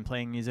 obviously, and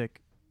playing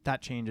music. That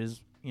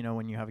changes, you know,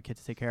 when you have a kid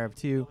to take care of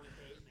too. Go on a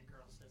date and the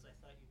girl says, I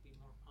thought you'd be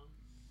more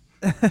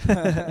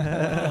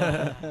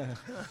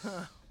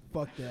punk.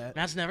 Fuck that.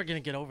 Matt's never gonna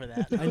get over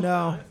that. I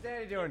know.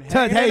 Daddy doing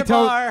Hey,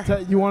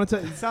 tell you want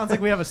to? Sounds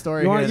like we have a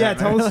story. You want? here Yeah, that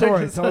tell might- a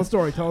story. Tell a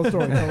story. Tell a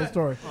story. Tell a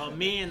story. Well,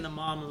 me and the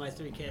mom of my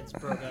 3 kids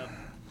broke up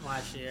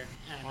last year.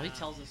 And, While he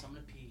tells us, I'm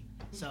gonna pee.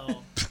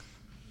 so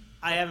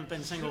I haven't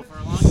been single for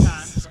a long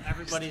time. So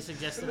everybody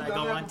suggested I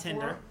go on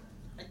Tinder.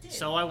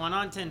 So I went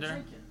on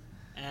Tinder,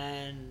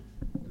 and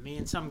me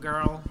and some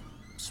girl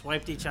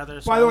swiped each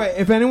other. By the way,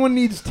 if anyone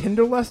needs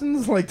Tinder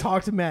lessons, like,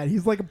 talk to Matt.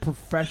 He's like a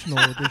professional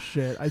with this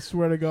shit. I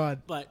swear to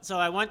God. But so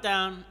I went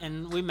down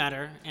and we met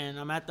her, and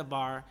I'm at the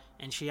bar,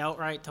 and she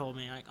outright told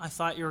me, like, I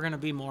thought you were gonna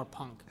be more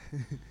punk.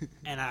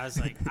 And I was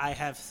like, I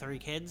have 3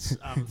 kids.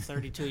 I'm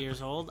 32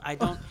 years old. I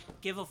don't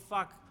give a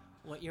fuck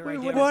what your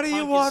idea what of do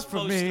you punk want is from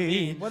supposed to me?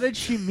 mean. What did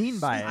she mean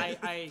by it?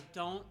 I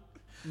don't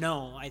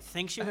know. I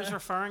think she was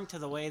referring to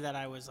the way that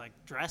I was like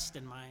dressed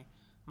in my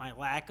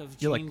lack of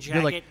jean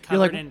jacket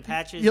covered in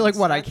patches. You're like,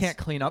 and what? I studs. can't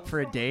clean up for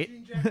a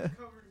date.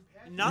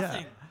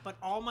 Nothing. But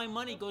all my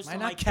money goes Am to I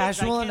my not kids.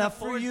 casual I can't enough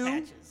for afford you?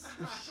 patches.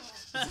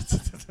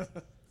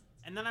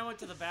 And then I went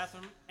to the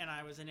bathroom, and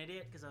I was an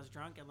idiot because I was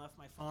drunk and left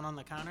my phone on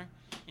the counter.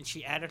 And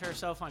she added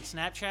herself on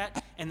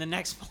Snapchat. And the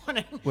next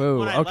morning, Whoa,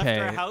 when I left okay.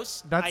 her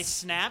house, I That's-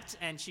 snapped,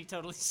 and she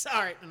totally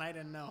saw it, and I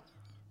didn't know.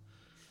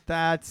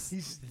 That's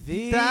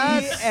The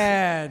That's-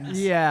 end.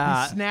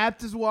 yeah. He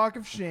snapped his walk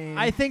of shame.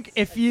 I think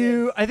if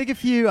you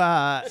if you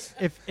For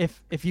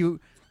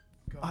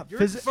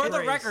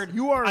the record,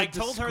 You are a I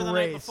told her the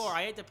night disgrace. before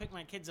I had to pick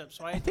my kids up,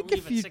 so I had think to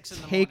leave if at you 6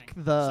 in the take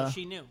morning. the- So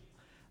she knew.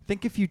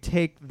 think if you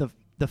take the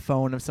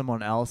phone of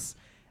someone else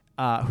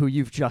who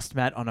you've just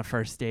met on a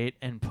first date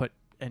and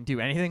do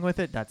anything with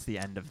it, that's the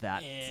end of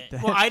that.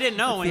 Yeah. Well, I didn't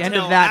know the until end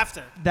of that.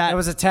 after. That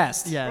was a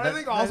test. yeah. But I that-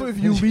 think also if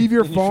you leave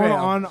your You phone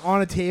fail.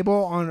 on a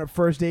table on a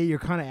first date, you're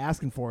kind of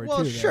asking for it well,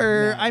 too.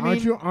 sure. Matt. I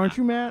mean, aren't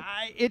you, Matt?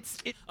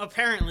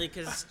 Apparently,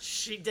 because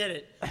she did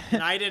it,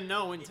 and I didn't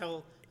know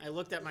until I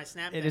looked at my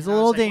Snapchat. It is and a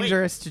I was little like, wait,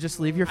 dangerous to just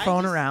leave your I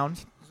phone just-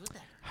 around.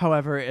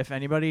 However, if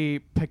anybody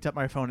picked up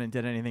my phone and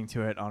did anything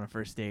to it on a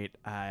first date,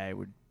 that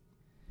would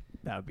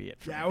be it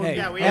for Yeah, me. I would Hey,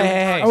 Yeah, we hey, have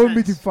hey, I wouldn't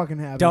be sense. too fucking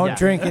happy. Don't Yeah.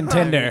 drink in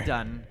Tinder.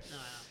 Done. No.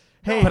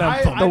 Hey, But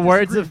I'm- the I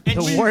words of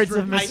disagree. the And words she's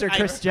of Mr.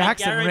 Chris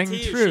Jackson I ring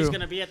guarantee you true. She's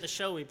gonna be at the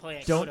show we play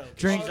at Don't Kodo.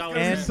 drink She's It's always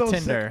and there. so sick.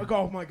 Tinder.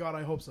 Oh my God,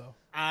 I hope so.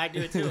 I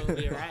do it too. It'll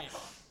be alright.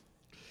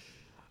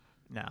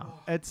 No,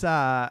 it's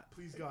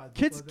Please God.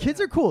 kids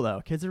are cool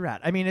though. Kids are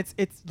rad. I mean, it's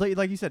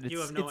like you said. It's, You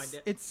have no it's,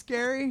 idea. It's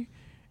scary.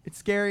 It's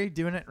scary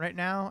doing it right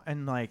now,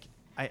 and like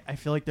I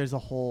feel like there's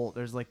also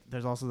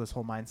this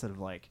whole mindset of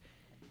like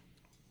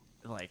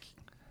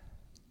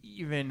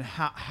even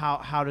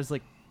how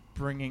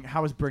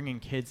is bringing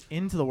kids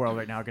into the world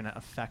right now going to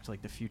affect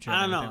like the future?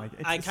 I and don't know. everything?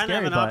 Like, I it's kind of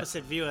scary, have an but-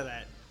 opposite view of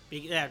that.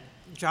 Yeah,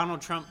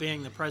 Donald Trump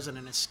being the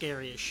president is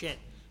scary as shit.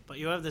 but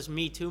you have this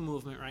Me Too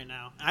movement right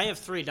now. I have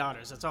 3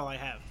 daughters. That's all I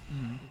have.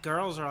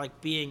 Girls are like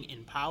being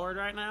empowered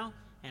right now,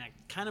 and it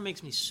kind of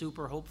makes me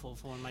super hopeful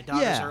for when my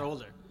daughters Yeah. are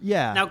older.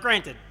 Yeah. Now,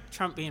 granted,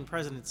 Trump being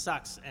president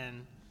sucks,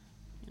 and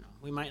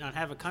we might not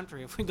have a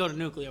country if we go to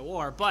nuclear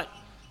war, but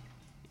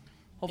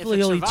Hopefully, it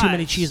you'll eat too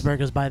many survives-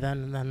 cheeseburgers by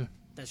then, and then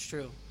that's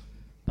true.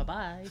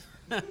 bye-bye.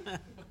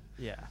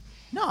 Yeah.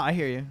 No, I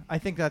hear you. I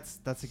think that's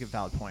a good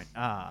valid point.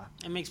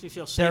 It makes me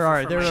feel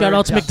safer. there Shout are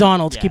out to def-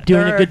 McDonald's. yeah, Keep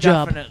doing there a are good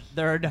job.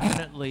 There are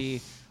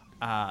definitely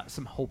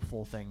some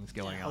hopeful things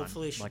going on.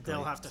 Hopefully, luckily,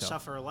 they'll have to so.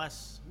 suffer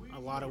less. A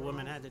lot of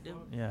women had to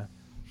do. Yeah.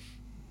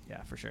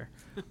 Yeah, for sure.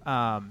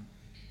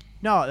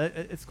 No,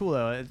 it's cool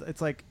though.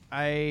 It's like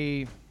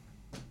I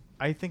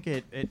think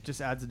it just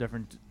adds a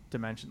different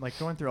dimension. Like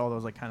going through all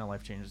those like kind of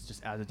life changes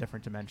just adds a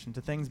different dimension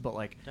to things. But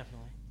like,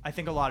 Definitely. I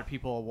think a lot of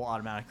people will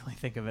automatically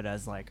think of it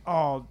as like,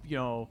 oh, you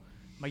know,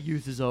 my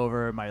youth is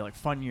over, my like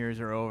fun years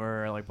are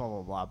over, like blah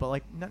blah blah. But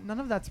like none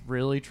of that's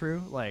really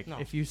true. Like No.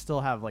 if you still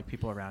have like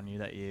people around you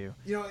that you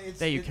it's,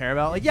 care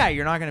about, like yeah,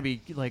 you're not gonna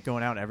be like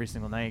going out every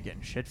single night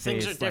getting shit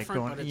Things faced, are like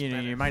different, going, but it's you know,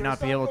 better. you might Yeah, not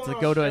be stop able going to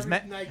out go to every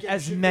night getting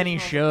as shit many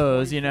faced when I'm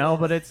shows, you know.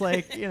 24. But it's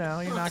like, you know,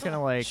 you're not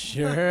gonna like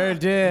Sure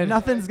did.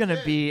 nothing's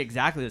gonna be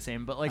exactly the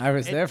same. But like I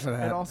was it- there for It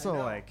that. also I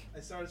know. like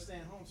I started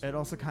staying home. it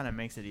also kind of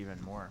makes it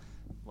even more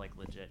like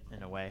legit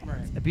in a way.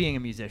 Right. Being a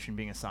musician,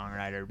 being a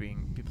songwriter, be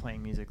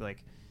playing music,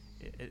 like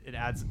it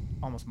adds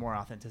almost more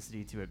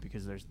authenticity to it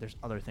because there's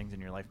other things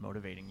in your life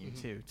motivating you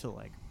too to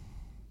like.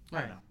 I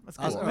don't know. That's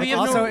cool. Also, We have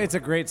also no- it's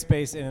a great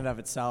space in and of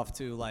itself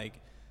to like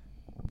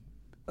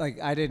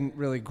I didn't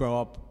really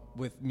grow up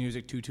with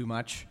music too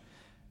much,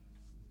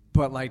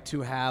 but like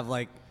to have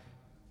like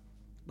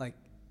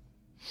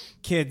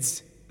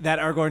kids that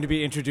are going to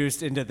be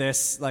introduced into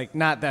this, like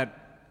not that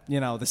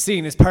the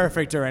scene is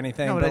perfect or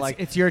anything, No, but but like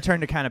it's your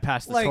turn to kind of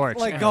pass the torch.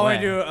 like in a going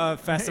way. to a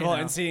festival You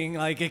know? and seeing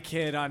like a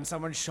kid on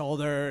someone's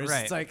shoulders.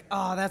 Right. It's like,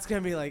 oh, that's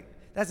gonna be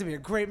a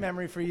great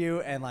memory for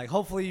you, and like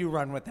hopefully you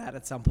run with that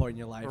at some point in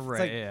your life. Right. It's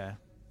like yeah.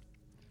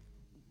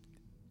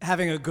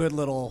 having a good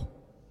little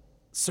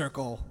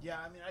circle. Yeah,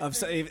 I mean, Of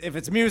if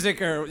it's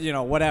music or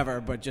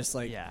whatever, but just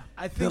like Yeah.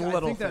 I think the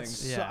little I think that's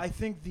things. so, Yeah. I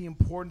think the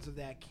importance of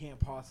that can't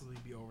possibly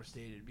be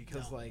overstated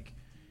because like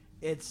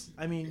it's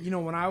I mean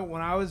when I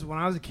was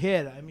a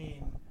kid I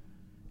mean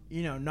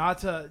not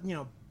to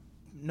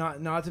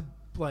not to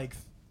like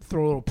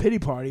throw a little pity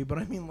party but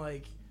I mean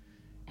like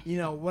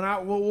when I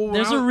when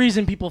There's I, a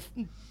reason people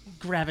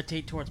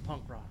gravitate towards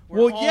punk rock.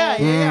 well yeah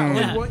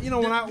Yeah. like,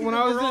 when I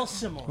was We're all in,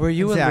 similar. Were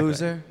you Exactly. a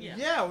loser?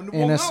 yeah well,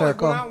 In a no,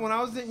 circle? like, when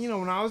I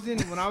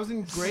was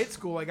in grade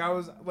school I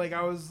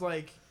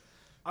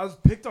was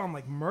picked on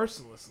like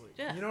mercilessly.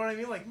 Yeah. You know what I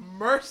mean? Like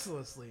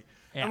mercilessly.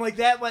 Yeah. And like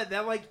that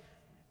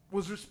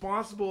was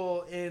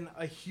responsible in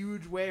a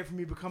huge way for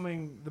me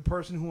becoming the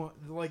person who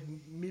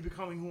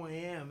I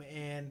am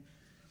and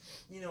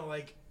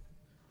like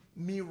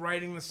me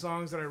writing the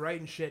songs that I write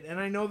and shit. And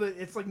I know that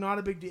it's like not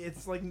a big deal.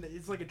 It's like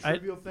a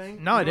trivial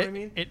thing. No, you know it, what I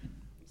mean? it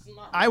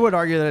I would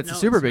argue that it's No, a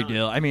super it's big not.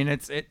 deal. I mean,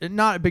 it's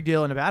not a big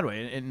deal in a bad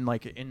way, in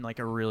like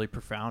a really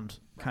profound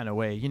kind of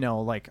way.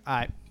 Like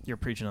you're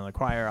preaching to the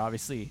choir,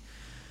 obviously.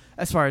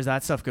 As far as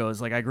that stuff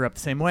goes, like I grew up the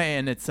same way,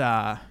 and it's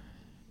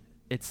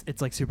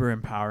like super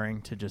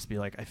empowering to just be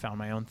like I found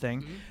my own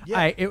thing.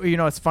 Yeah.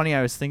 It's funny.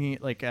 I was thinking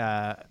like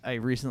I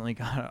recently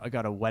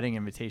got a wedding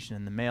invitation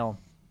in the mail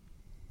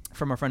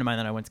from a friend of mine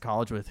that I went to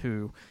college with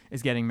who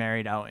is getting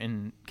married out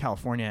in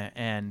California,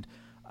 and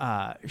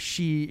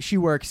she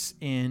works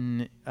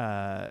in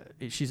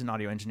she's an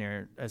audio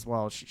engineer as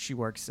well. She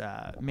works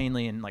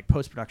mainly in like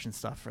post-production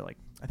stuff for like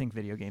I think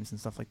video games and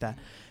stuff like that,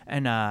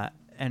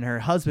 and her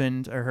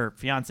husband or her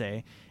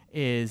fiance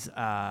is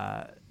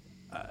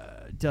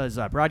does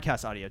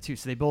broadcast audio too,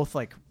 so they both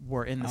like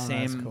were in the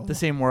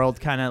same world,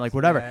 kind of like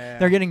whatever. Yeah.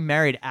 They're getting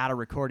married at a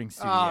recording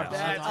studio,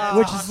 That's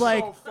which is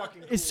like so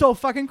fucking it's cool. so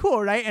fucking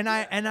cool, right? And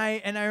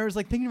I was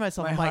like thinking to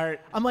myself, My I'm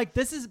heart- like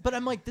this is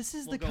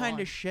the go kind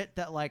on. of shit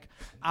that like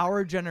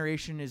our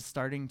generation is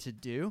starting to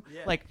do.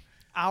 Yeah. Like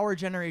our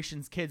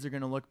generation's kids are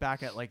gonna look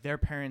back at like their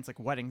parents' like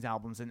weddings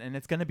albums, and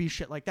it's gonna be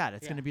shit like that.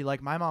 It's gonna be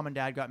like my mom and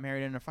dad got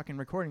married in a fucking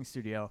recording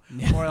studio,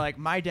 or like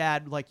my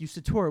dad like used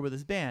to tour with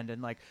his band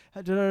and like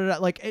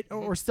like it,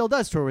 or still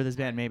does tour with his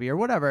band maybe or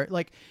whatever.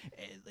 Like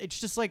it's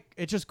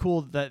just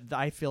cool that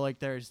I feel like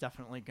there's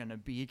definitely gonna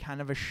be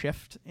kind of a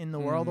shift in the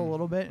world a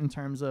little bit in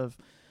terms of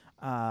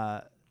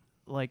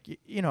like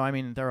I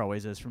mean there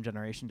always is from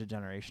generation to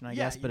generation I Yeah,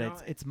 guess, but you know,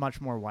 it's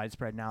much more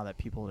widespread now that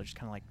people just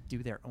kind of like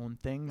do their own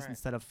things Right.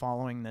 instead of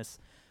following this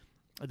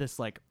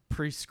like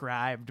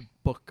prescribed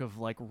book of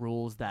like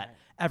rules that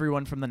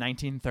everyone from the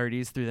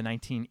 1930s through the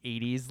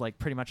 1980s like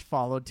pretty much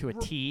followed to a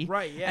T.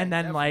 right, yeah, And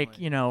then like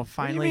definitely.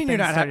 finally mean you're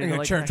things not started having to, a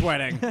like, church kinda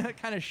wedding?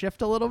 kind of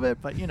shift a little bit,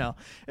 but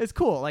it's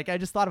cool. Like I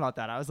just thought about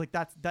that. I was like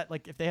that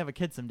like if they have a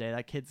kid someday,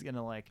 that kid's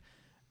gonna like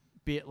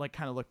be like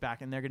kind of look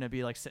back and they're gonna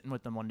be like sitting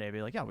with them one day and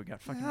be like, yeah, we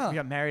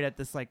got married at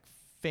this like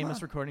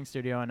famous recording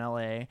studio in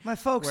LA. My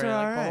folks where,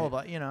 are like, blah, blah,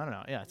 alright. blah. I don't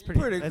know. Yeah, it's pretty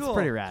Pretty it's cool.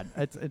 pretty rad.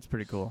 It's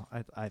pretty cool.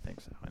 I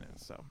think so.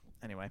 So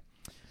anyway,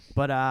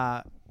 but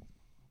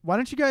why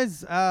don't you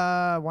guys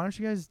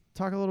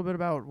talk a little bit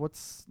about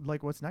what's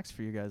next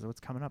for you guys? What's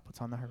coming up?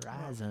 What's on the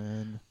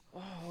horizon?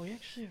 Oh, we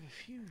actually have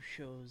a few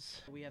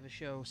shows. We have a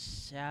show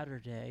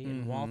Saturday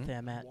in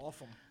Waltham at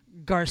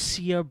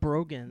Garcia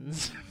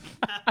Brogan's.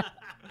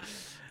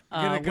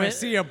 Gonna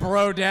see a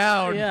bro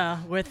down.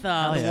 Yeah, with the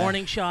yeah.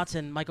 Warning Shots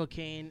and Michael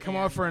Caine. Come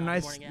and, on for a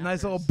nice Morning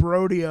little Afters.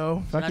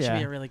 brodeo. So Fuck that should be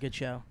yeah. a really good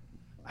show.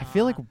 I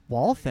feel like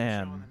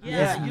Waltham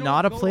Yeah, is you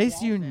not a don't go to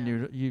place you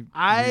Waltham.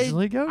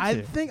 usually go to.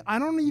 I think I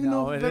don't even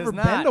know No, if it I've is ever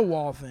not. been to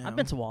Waltham. I've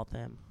been to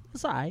Waltham.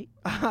 It's alright.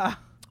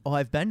 Oh,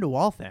 I've been to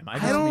Waltham. I I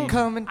just don't mean,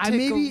 come and I take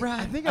maybe a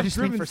ride. I think I I've just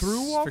mean driven for through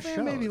shows.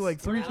 Waltham maybe like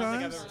 3 I don't think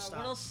I've times. ever stopped.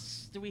 What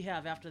else do we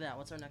have after that?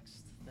 What's our next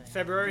thing?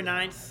 February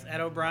 9th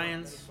at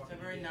O'Brien's.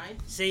 February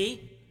 9th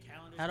See?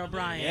 at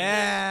O'Brien.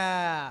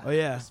 Yeah. Oh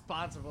yeah.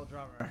 Responsible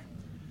drummer.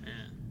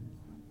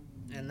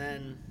 Yeah. And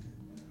then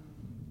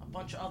A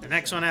bunch of other the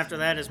next shows. one after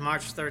that is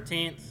March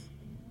 13th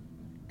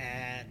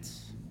at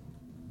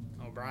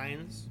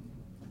O'Brien's.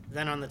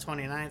 Then on the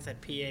 29th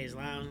at PA's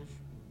Lounge.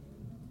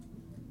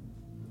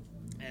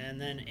 And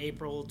then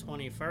April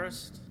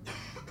 21st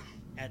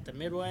at the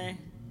Midway.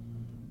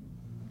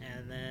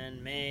 And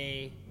then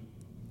May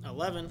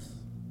 11th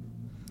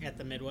at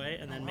the Midway.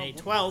 And then May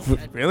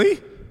 12th at Really?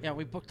 Yeah,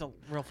 we booked a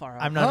real far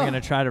out. I'm not even gonna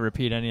try to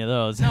repeat any of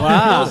those. No,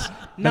 Wow. those- none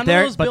But of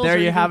there, those but bills there are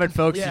you even have it,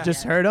 folks. complete. You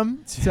just Yeah. heard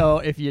them. So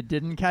if you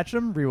didn't catch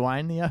them,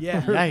 rewind the.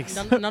 Yeah.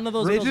 Yikes. None of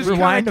those They bills just are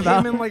Rewind kind of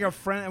about- came in like a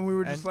friend, and we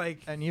were just and,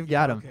 like, and you've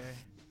got them. okay.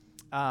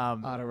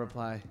 Auto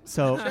reply.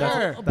 So Sure.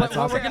 that's, But that's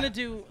what awesome. we're gonna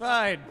do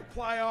Fine.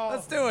 Apply all.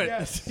 Let's do it.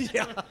 Yes.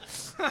 Yeah.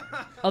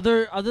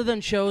 other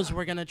than shows,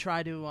 we're gonna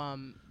try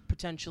to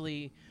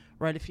potentially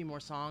write a few more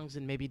songs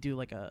and maybe do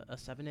like a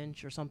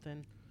 7-inch or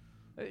something,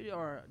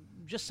 or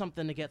just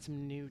something to get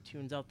some new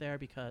tunes out there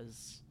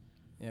because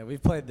Yeah,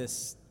 we've played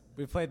this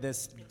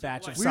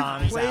batch of We've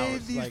songs played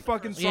out. these Like,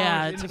 fucking songs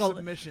Yeah, in it's like a-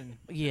 submission.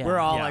 yeah, we're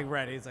all Yeah. like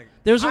ready. It's like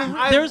there's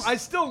I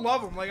still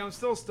love them. Like I'm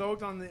still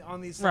stoked on these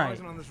songs Right.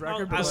 and on this Oh,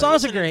 record. I But was The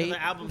songs are listening to great,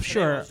 the album today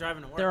sure. while I was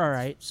driving to work. They're all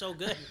right. So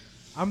good.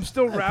 I'm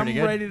still pretty I'm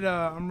good. ready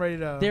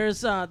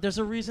to. there's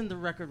a reason the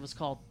record was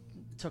called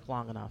Took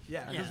Long Enough.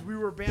 Yeah, because Yeah. we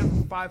were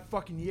banned for 5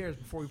 fucking years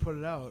before we put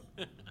it out.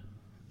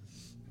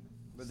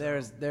 But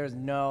there's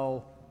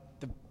no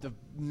the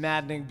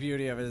maddening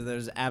beauty of it is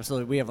there's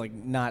absolutely we have like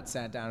not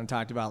sat down and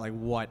talked about like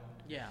what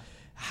Yeah.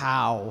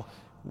 how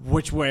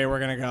which way we're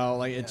gonna go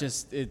like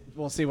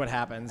we'll see what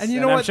happens And you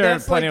know I'm what? sure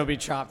That's plenty like- will be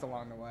chopped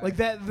along the way Like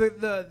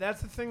that,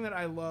 that's the thing that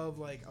I love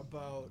like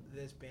about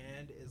this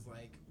band is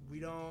like we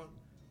don't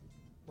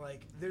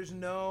like there's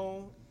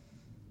no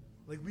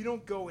like we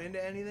don't go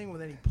into anything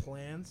with any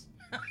plans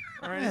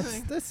or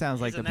anything. That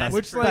sounds like Isn't the that best,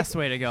 Which, like- best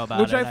way to go about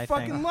Which it. I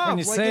fucking think. love. When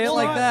you say it's it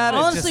like not- that, it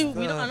Honestly, just,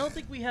 I don't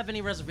think we have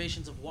any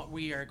reservations of what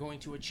we are going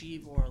to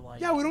achieve or like.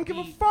 Yeah, we don't give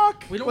a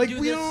fuck. We don't like, do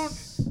we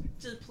this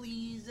to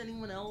please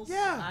anyone else.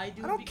 Yeah, I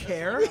do. I don't because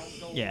care. I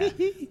don't know. Yeah.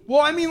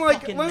 Well, I mean,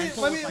 like, Fucking let me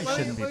mental let me if I let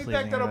me, shouldn't be let me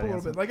back pleasing that up a everybody little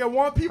else. bit. Like, I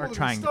want people Or to be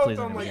trying to stoked please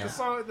on like everybody the else.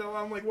 song,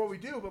 on like what we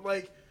do. But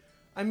like,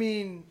 I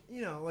mean,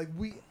 you know, like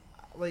we,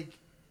 like,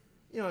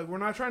 you know, we're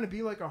not trying to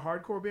be like a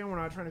hardcore band. We're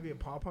not trying to be a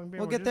pop punk band.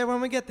 we'll We're get just- there when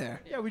we get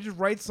there Yeah, we just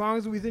write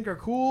songs that we think are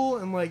cool,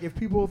 and like if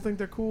people think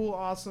they're cool,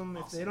 awesome.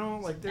 If they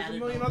don't, like, there's a Added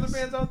million bonus. other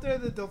bands out there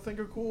that they'll think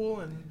are cool,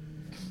 and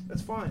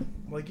that's fine.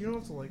 Like, you don't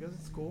have to like us.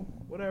 It's cool.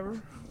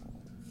 Whatever.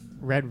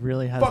 Red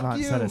really has Fuck not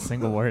said you. a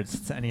single word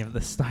since any of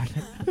this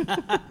started.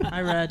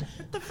 I read.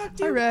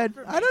 I read.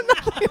 I don't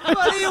know.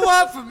 what do you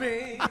want from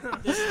me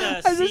This is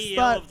the I just CEO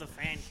thought- of the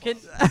fan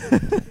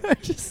club.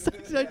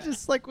 I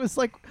just like was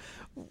like,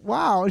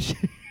 wow.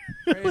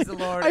 praise the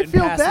Lord I and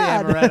feel pass the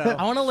bad. amaretto.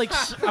 I want to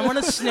like. I want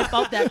to snip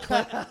out that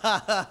clip.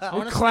 I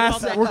want to snip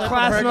out that we're clip of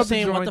classing her up the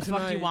saying, "What the joint fuck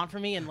do you tonight." want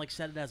from me?" and like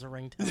set it as a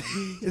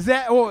ringtone. Is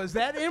that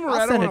amaretto?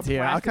 I'll send on it a to you.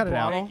 I'll plastic cut it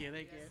out. bottle? Thank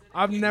you.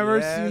 I've never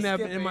Yeah, seen that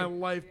Skippy. in my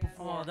life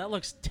before. Oh, that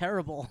looks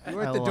terrible. You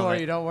work I the love door, it.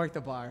 you don't work the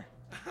bar.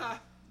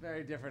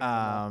 Very different.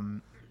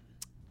 animal.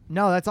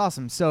 No, that's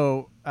awesome.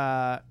 So,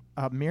 a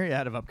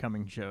myriad of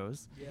upcoming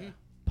shows,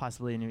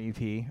 possibly a new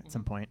EP at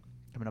some point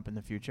coming up in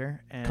the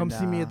future. And Come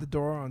see me at the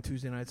door on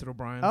Tuesday nights at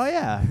O'Brien's. Oh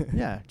yeah,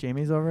 yeah.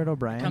 Jamie's over at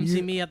O'Brien. Come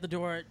see me at the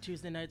door at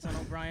Tuesday nights on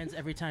O'Brien's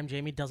every time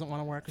Jamie doesn't want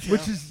to work a show.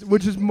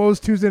 Which is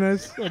most Tuesday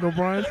nights at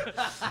O'Brien's.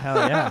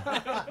 Hell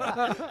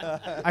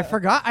yeah. I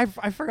forgot.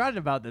 I forgot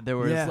about that. There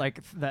was Yeah.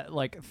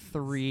 like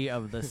 3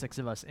 of the 6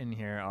 of us in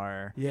here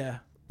are Yeah.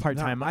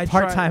 part-time No, I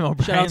part-time tried-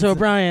 O'Brien's Shout out to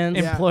O'Brien's.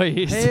 Yeah.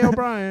 employees. Hey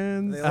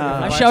O'Brien's. They looking for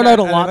I bartend- shout out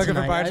a are they lot looking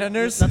tonight. for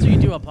bartenders. That's what you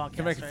do a podcast.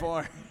 Can make it right?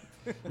 4.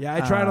 Yeah,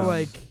 I try to Um,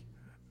 like.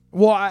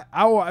 Well,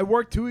 I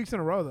worked 2 weeks in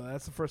a row though.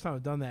 That's the first time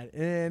I've done that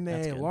in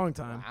That's a good. long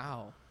time.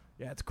 Wow.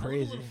 Yeah, it's I live a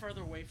crazy. little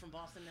further away from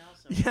Boston now,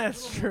 so Yeah,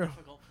 it's that's a little true. more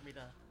difficult for me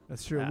to.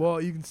 That's true. Yeah.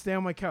 Well, you can stay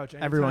on my couch.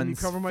 Anytime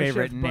Everyone's you cover my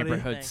favorite shift, buddy.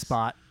 neighborhood Thanks.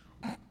 spot.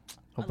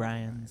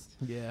 O'Brien's.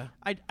 Yeah.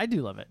 I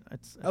do love it.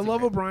 It's I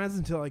love O'Brien's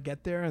until I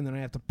get there, and then I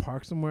have to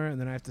park somewhere, and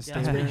then I have to stay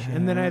that's there, pretty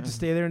and then I have to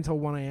stay there until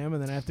 1 a.m.,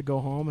 and then I have to go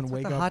home and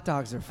wake The up, hot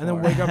dogs are for. and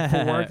then wake up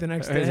for work the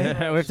next day.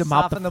 we have to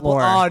mop Soften the the blo-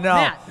 floor. Oh no.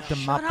 Matt, To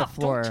shut mop the up.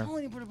 floor. Don't tell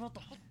anybody about the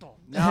hot dog.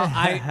 No,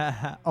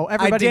 I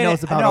Everybody I did knows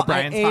it. about No,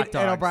 O'Brien's I ate hot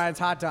dogs. an O'Brien's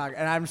hot dog,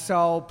 and I'm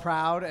so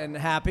proud and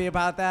happy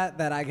about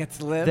that I get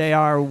to live. They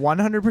are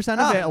 100%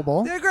 Oh,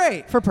 available They're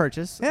great. for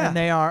purchase, Yeah. and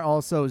they are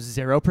also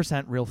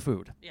 0% real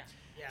food. Yeah.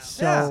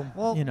 So, Yeah,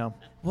 well, you know,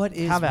 What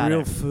is Have at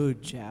real it.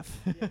 food, Jeff?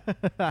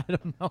 I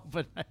don't know,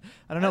 but I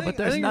don't know, think-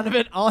 but I there's think- none of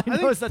it. All I know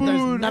think is that there's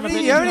food- none of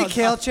it. You have any No,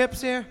 kale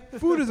chips here?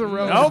 Food is a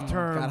relative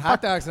term. Got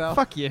hot dogs though.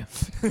 Fuck you.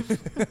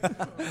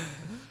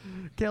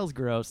 Kale's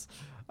gross.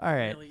 All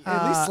right. Really?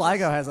 At least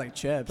Sligo has like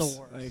chips. The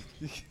worst.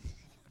 Like,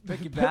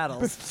 picky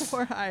battles.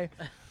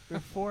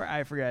 Before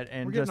I forget,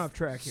 and We're getting just off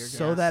track here,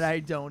 so guys. that I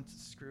don't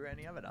screw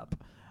any of it up.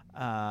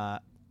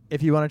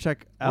 If you want to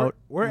check out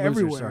we're Loser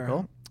everywhere.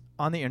 Circle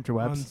on the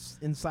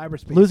interwebs, In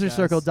cyberspace.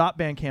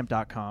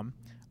 losercircle.bandcamp.com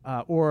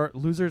or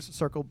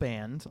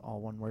loserscircleband, all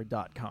one word,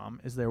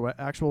 .com is their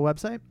actual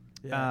website.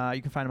 Yeah.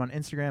 You can find them on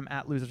Instagram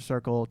at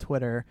losercircle,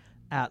 Twitter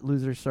at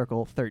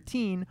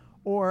losercircle13,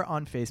 or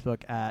on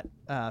Facebook at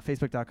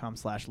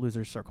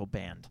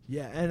facebook.com/losercircleband.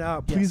 Yeah,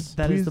 and please,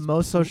 That is please, the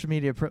most social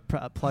media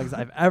plugs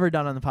I've ever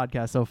done on the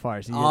podcast so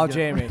far. So All you-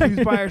 Jamie.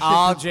 please buy our shit.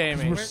 All 'cause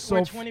Jamie. We're We're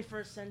so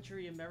 21st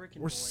century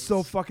American we're boys.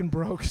 so fucking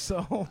broke.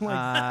 So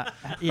like,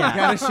 We yeah.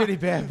 got a shitty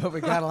band, but we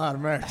got a lot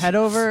of merch. Head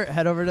over to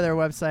their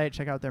website.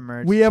 Check out their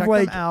merch. we have check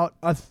like them out.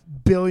 a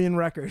billion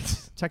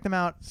records. Check them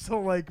out So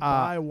like,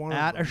 buy one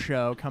at of a them.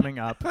 show coming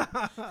up.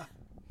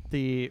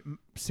 The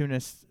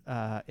soonest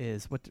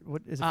is what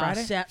is it?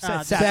 Friday?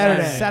 Saturday.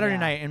 Saturday Yeah.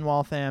 night in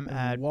Waltham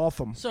at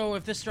Waltham. So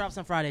if this drops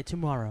on Friday,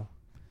 tomorrow.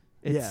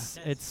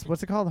 it's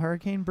what's it called?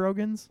 Hurricane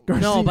Brogans?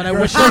 No, but I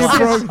wish it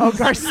Garcia was. Oh,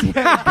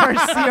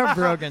 Garcia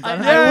Brogans.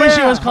 I wish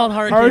it was called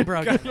Hurricane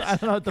Brogan. I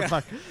don't know what the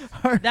fuck.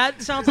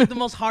 That sounds like the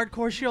most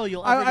hardcore show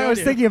you'll ever I go was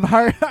to. thinking of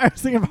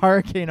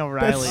Hurricane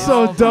O'Reilly. That's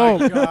so Oh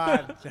dope. my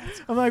God.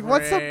 That's I'm like,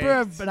 what's great.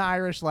 an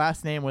Irish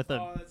last name with a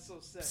Oh, that's so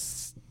sick.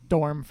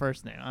 storm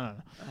first name? I don't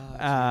know.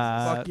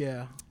 Fuck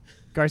yeah.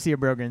 Garcia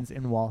Brogans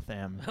in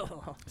Waltham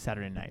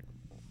Saturday night.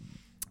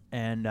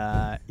 And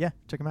yeah,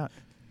 check them out.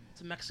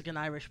 It's a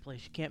Mexican-Irish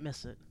place. You can't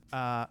miss it.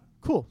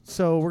 Cool.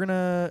 So we're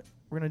gonna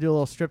do a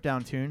little strip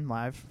down tune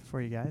live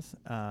for you guys.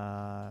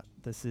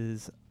 This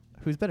is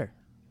Who's Bitter.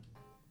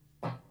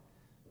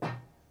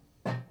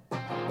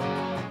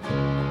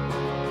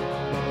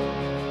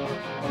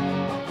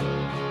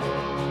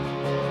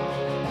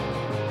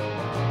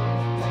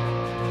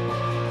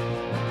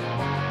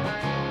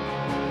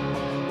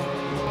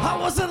 I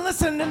wasn't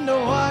listening to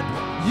what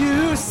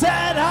you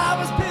said. I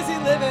was busy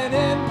living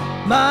in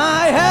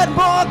my head.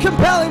 More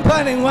compelling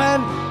planning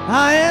when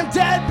I am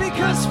dead,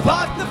 because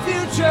fuck the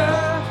future.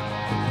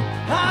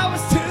 I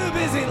was too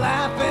busy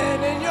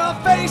laughing in your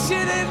face.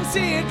 You didn't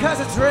see it cause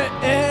it's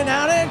written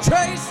out and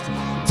traced.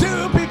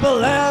 Do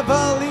people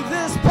ever leave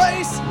this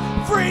place?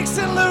 Freaks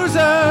and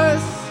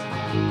losers.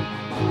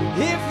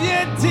 If you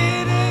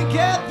didn't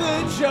get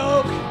the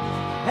joke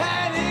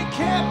and it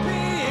can't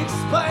be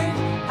explained,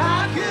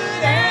 how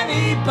could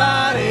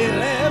anybody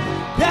live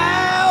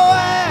that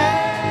way?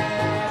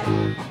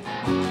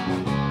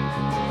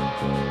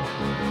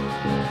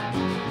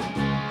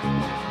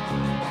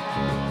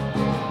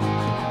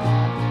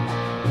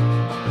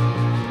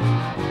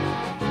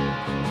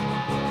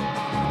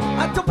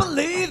 I don't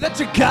believe that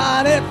you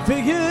got it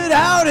figured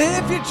out.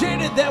 If you're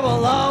cheated, there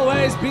will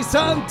always be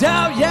some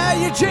doubt. Yeah,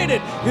 you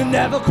cheated, you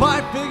never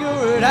quite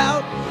figure it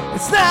out.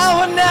 It's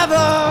now or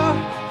never.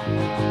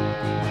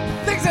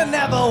 Things are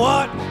never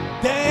what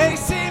they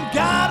seem.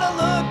 Gotta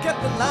look at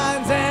the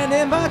lines and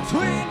in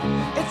between.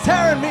 It's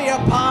tearing me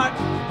apart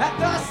at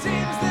the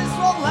seams. This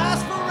won't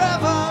last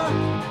forever.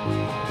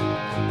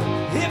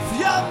 If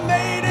you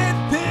made it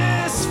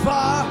this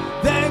far,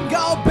 then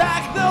go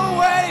back the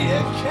way you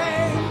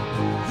came.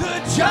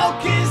 The joke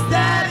is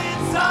that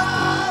it's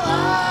all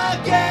a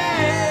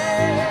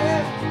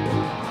game.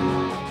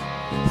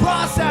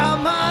 Cross out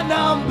my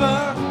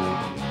number.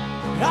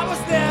 I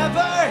was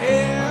never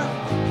here.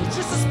 It's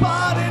just a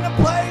spot in a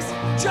place,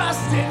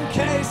 just in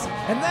case,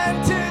 and then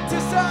to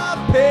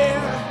disappear.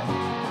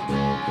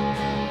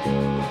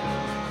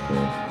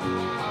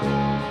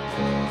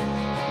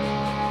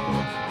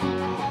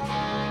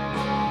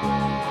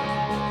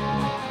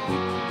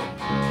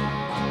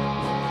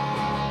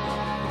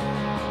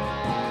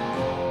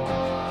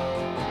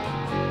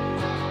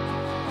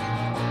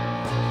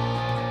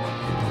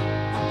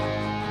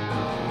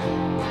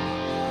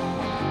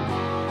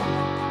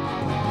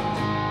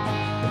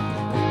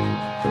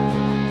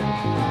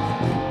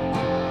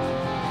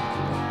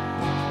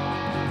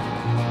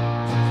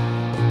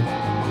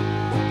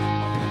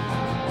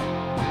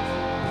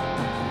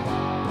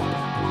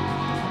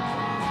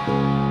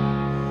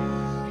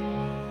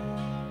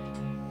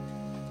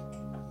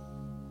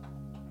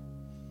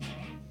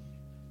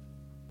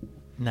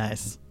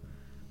 Nice.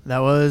 That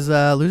was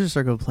Loser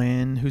Circle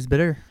playing Who's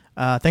Bitter.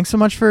 Thanks so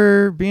much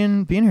for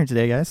being here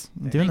today, guys.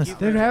 Doing Thank this. you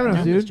Thanks for having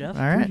us, doing this, dude. Jeff.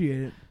 All right.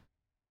 Appreciate it.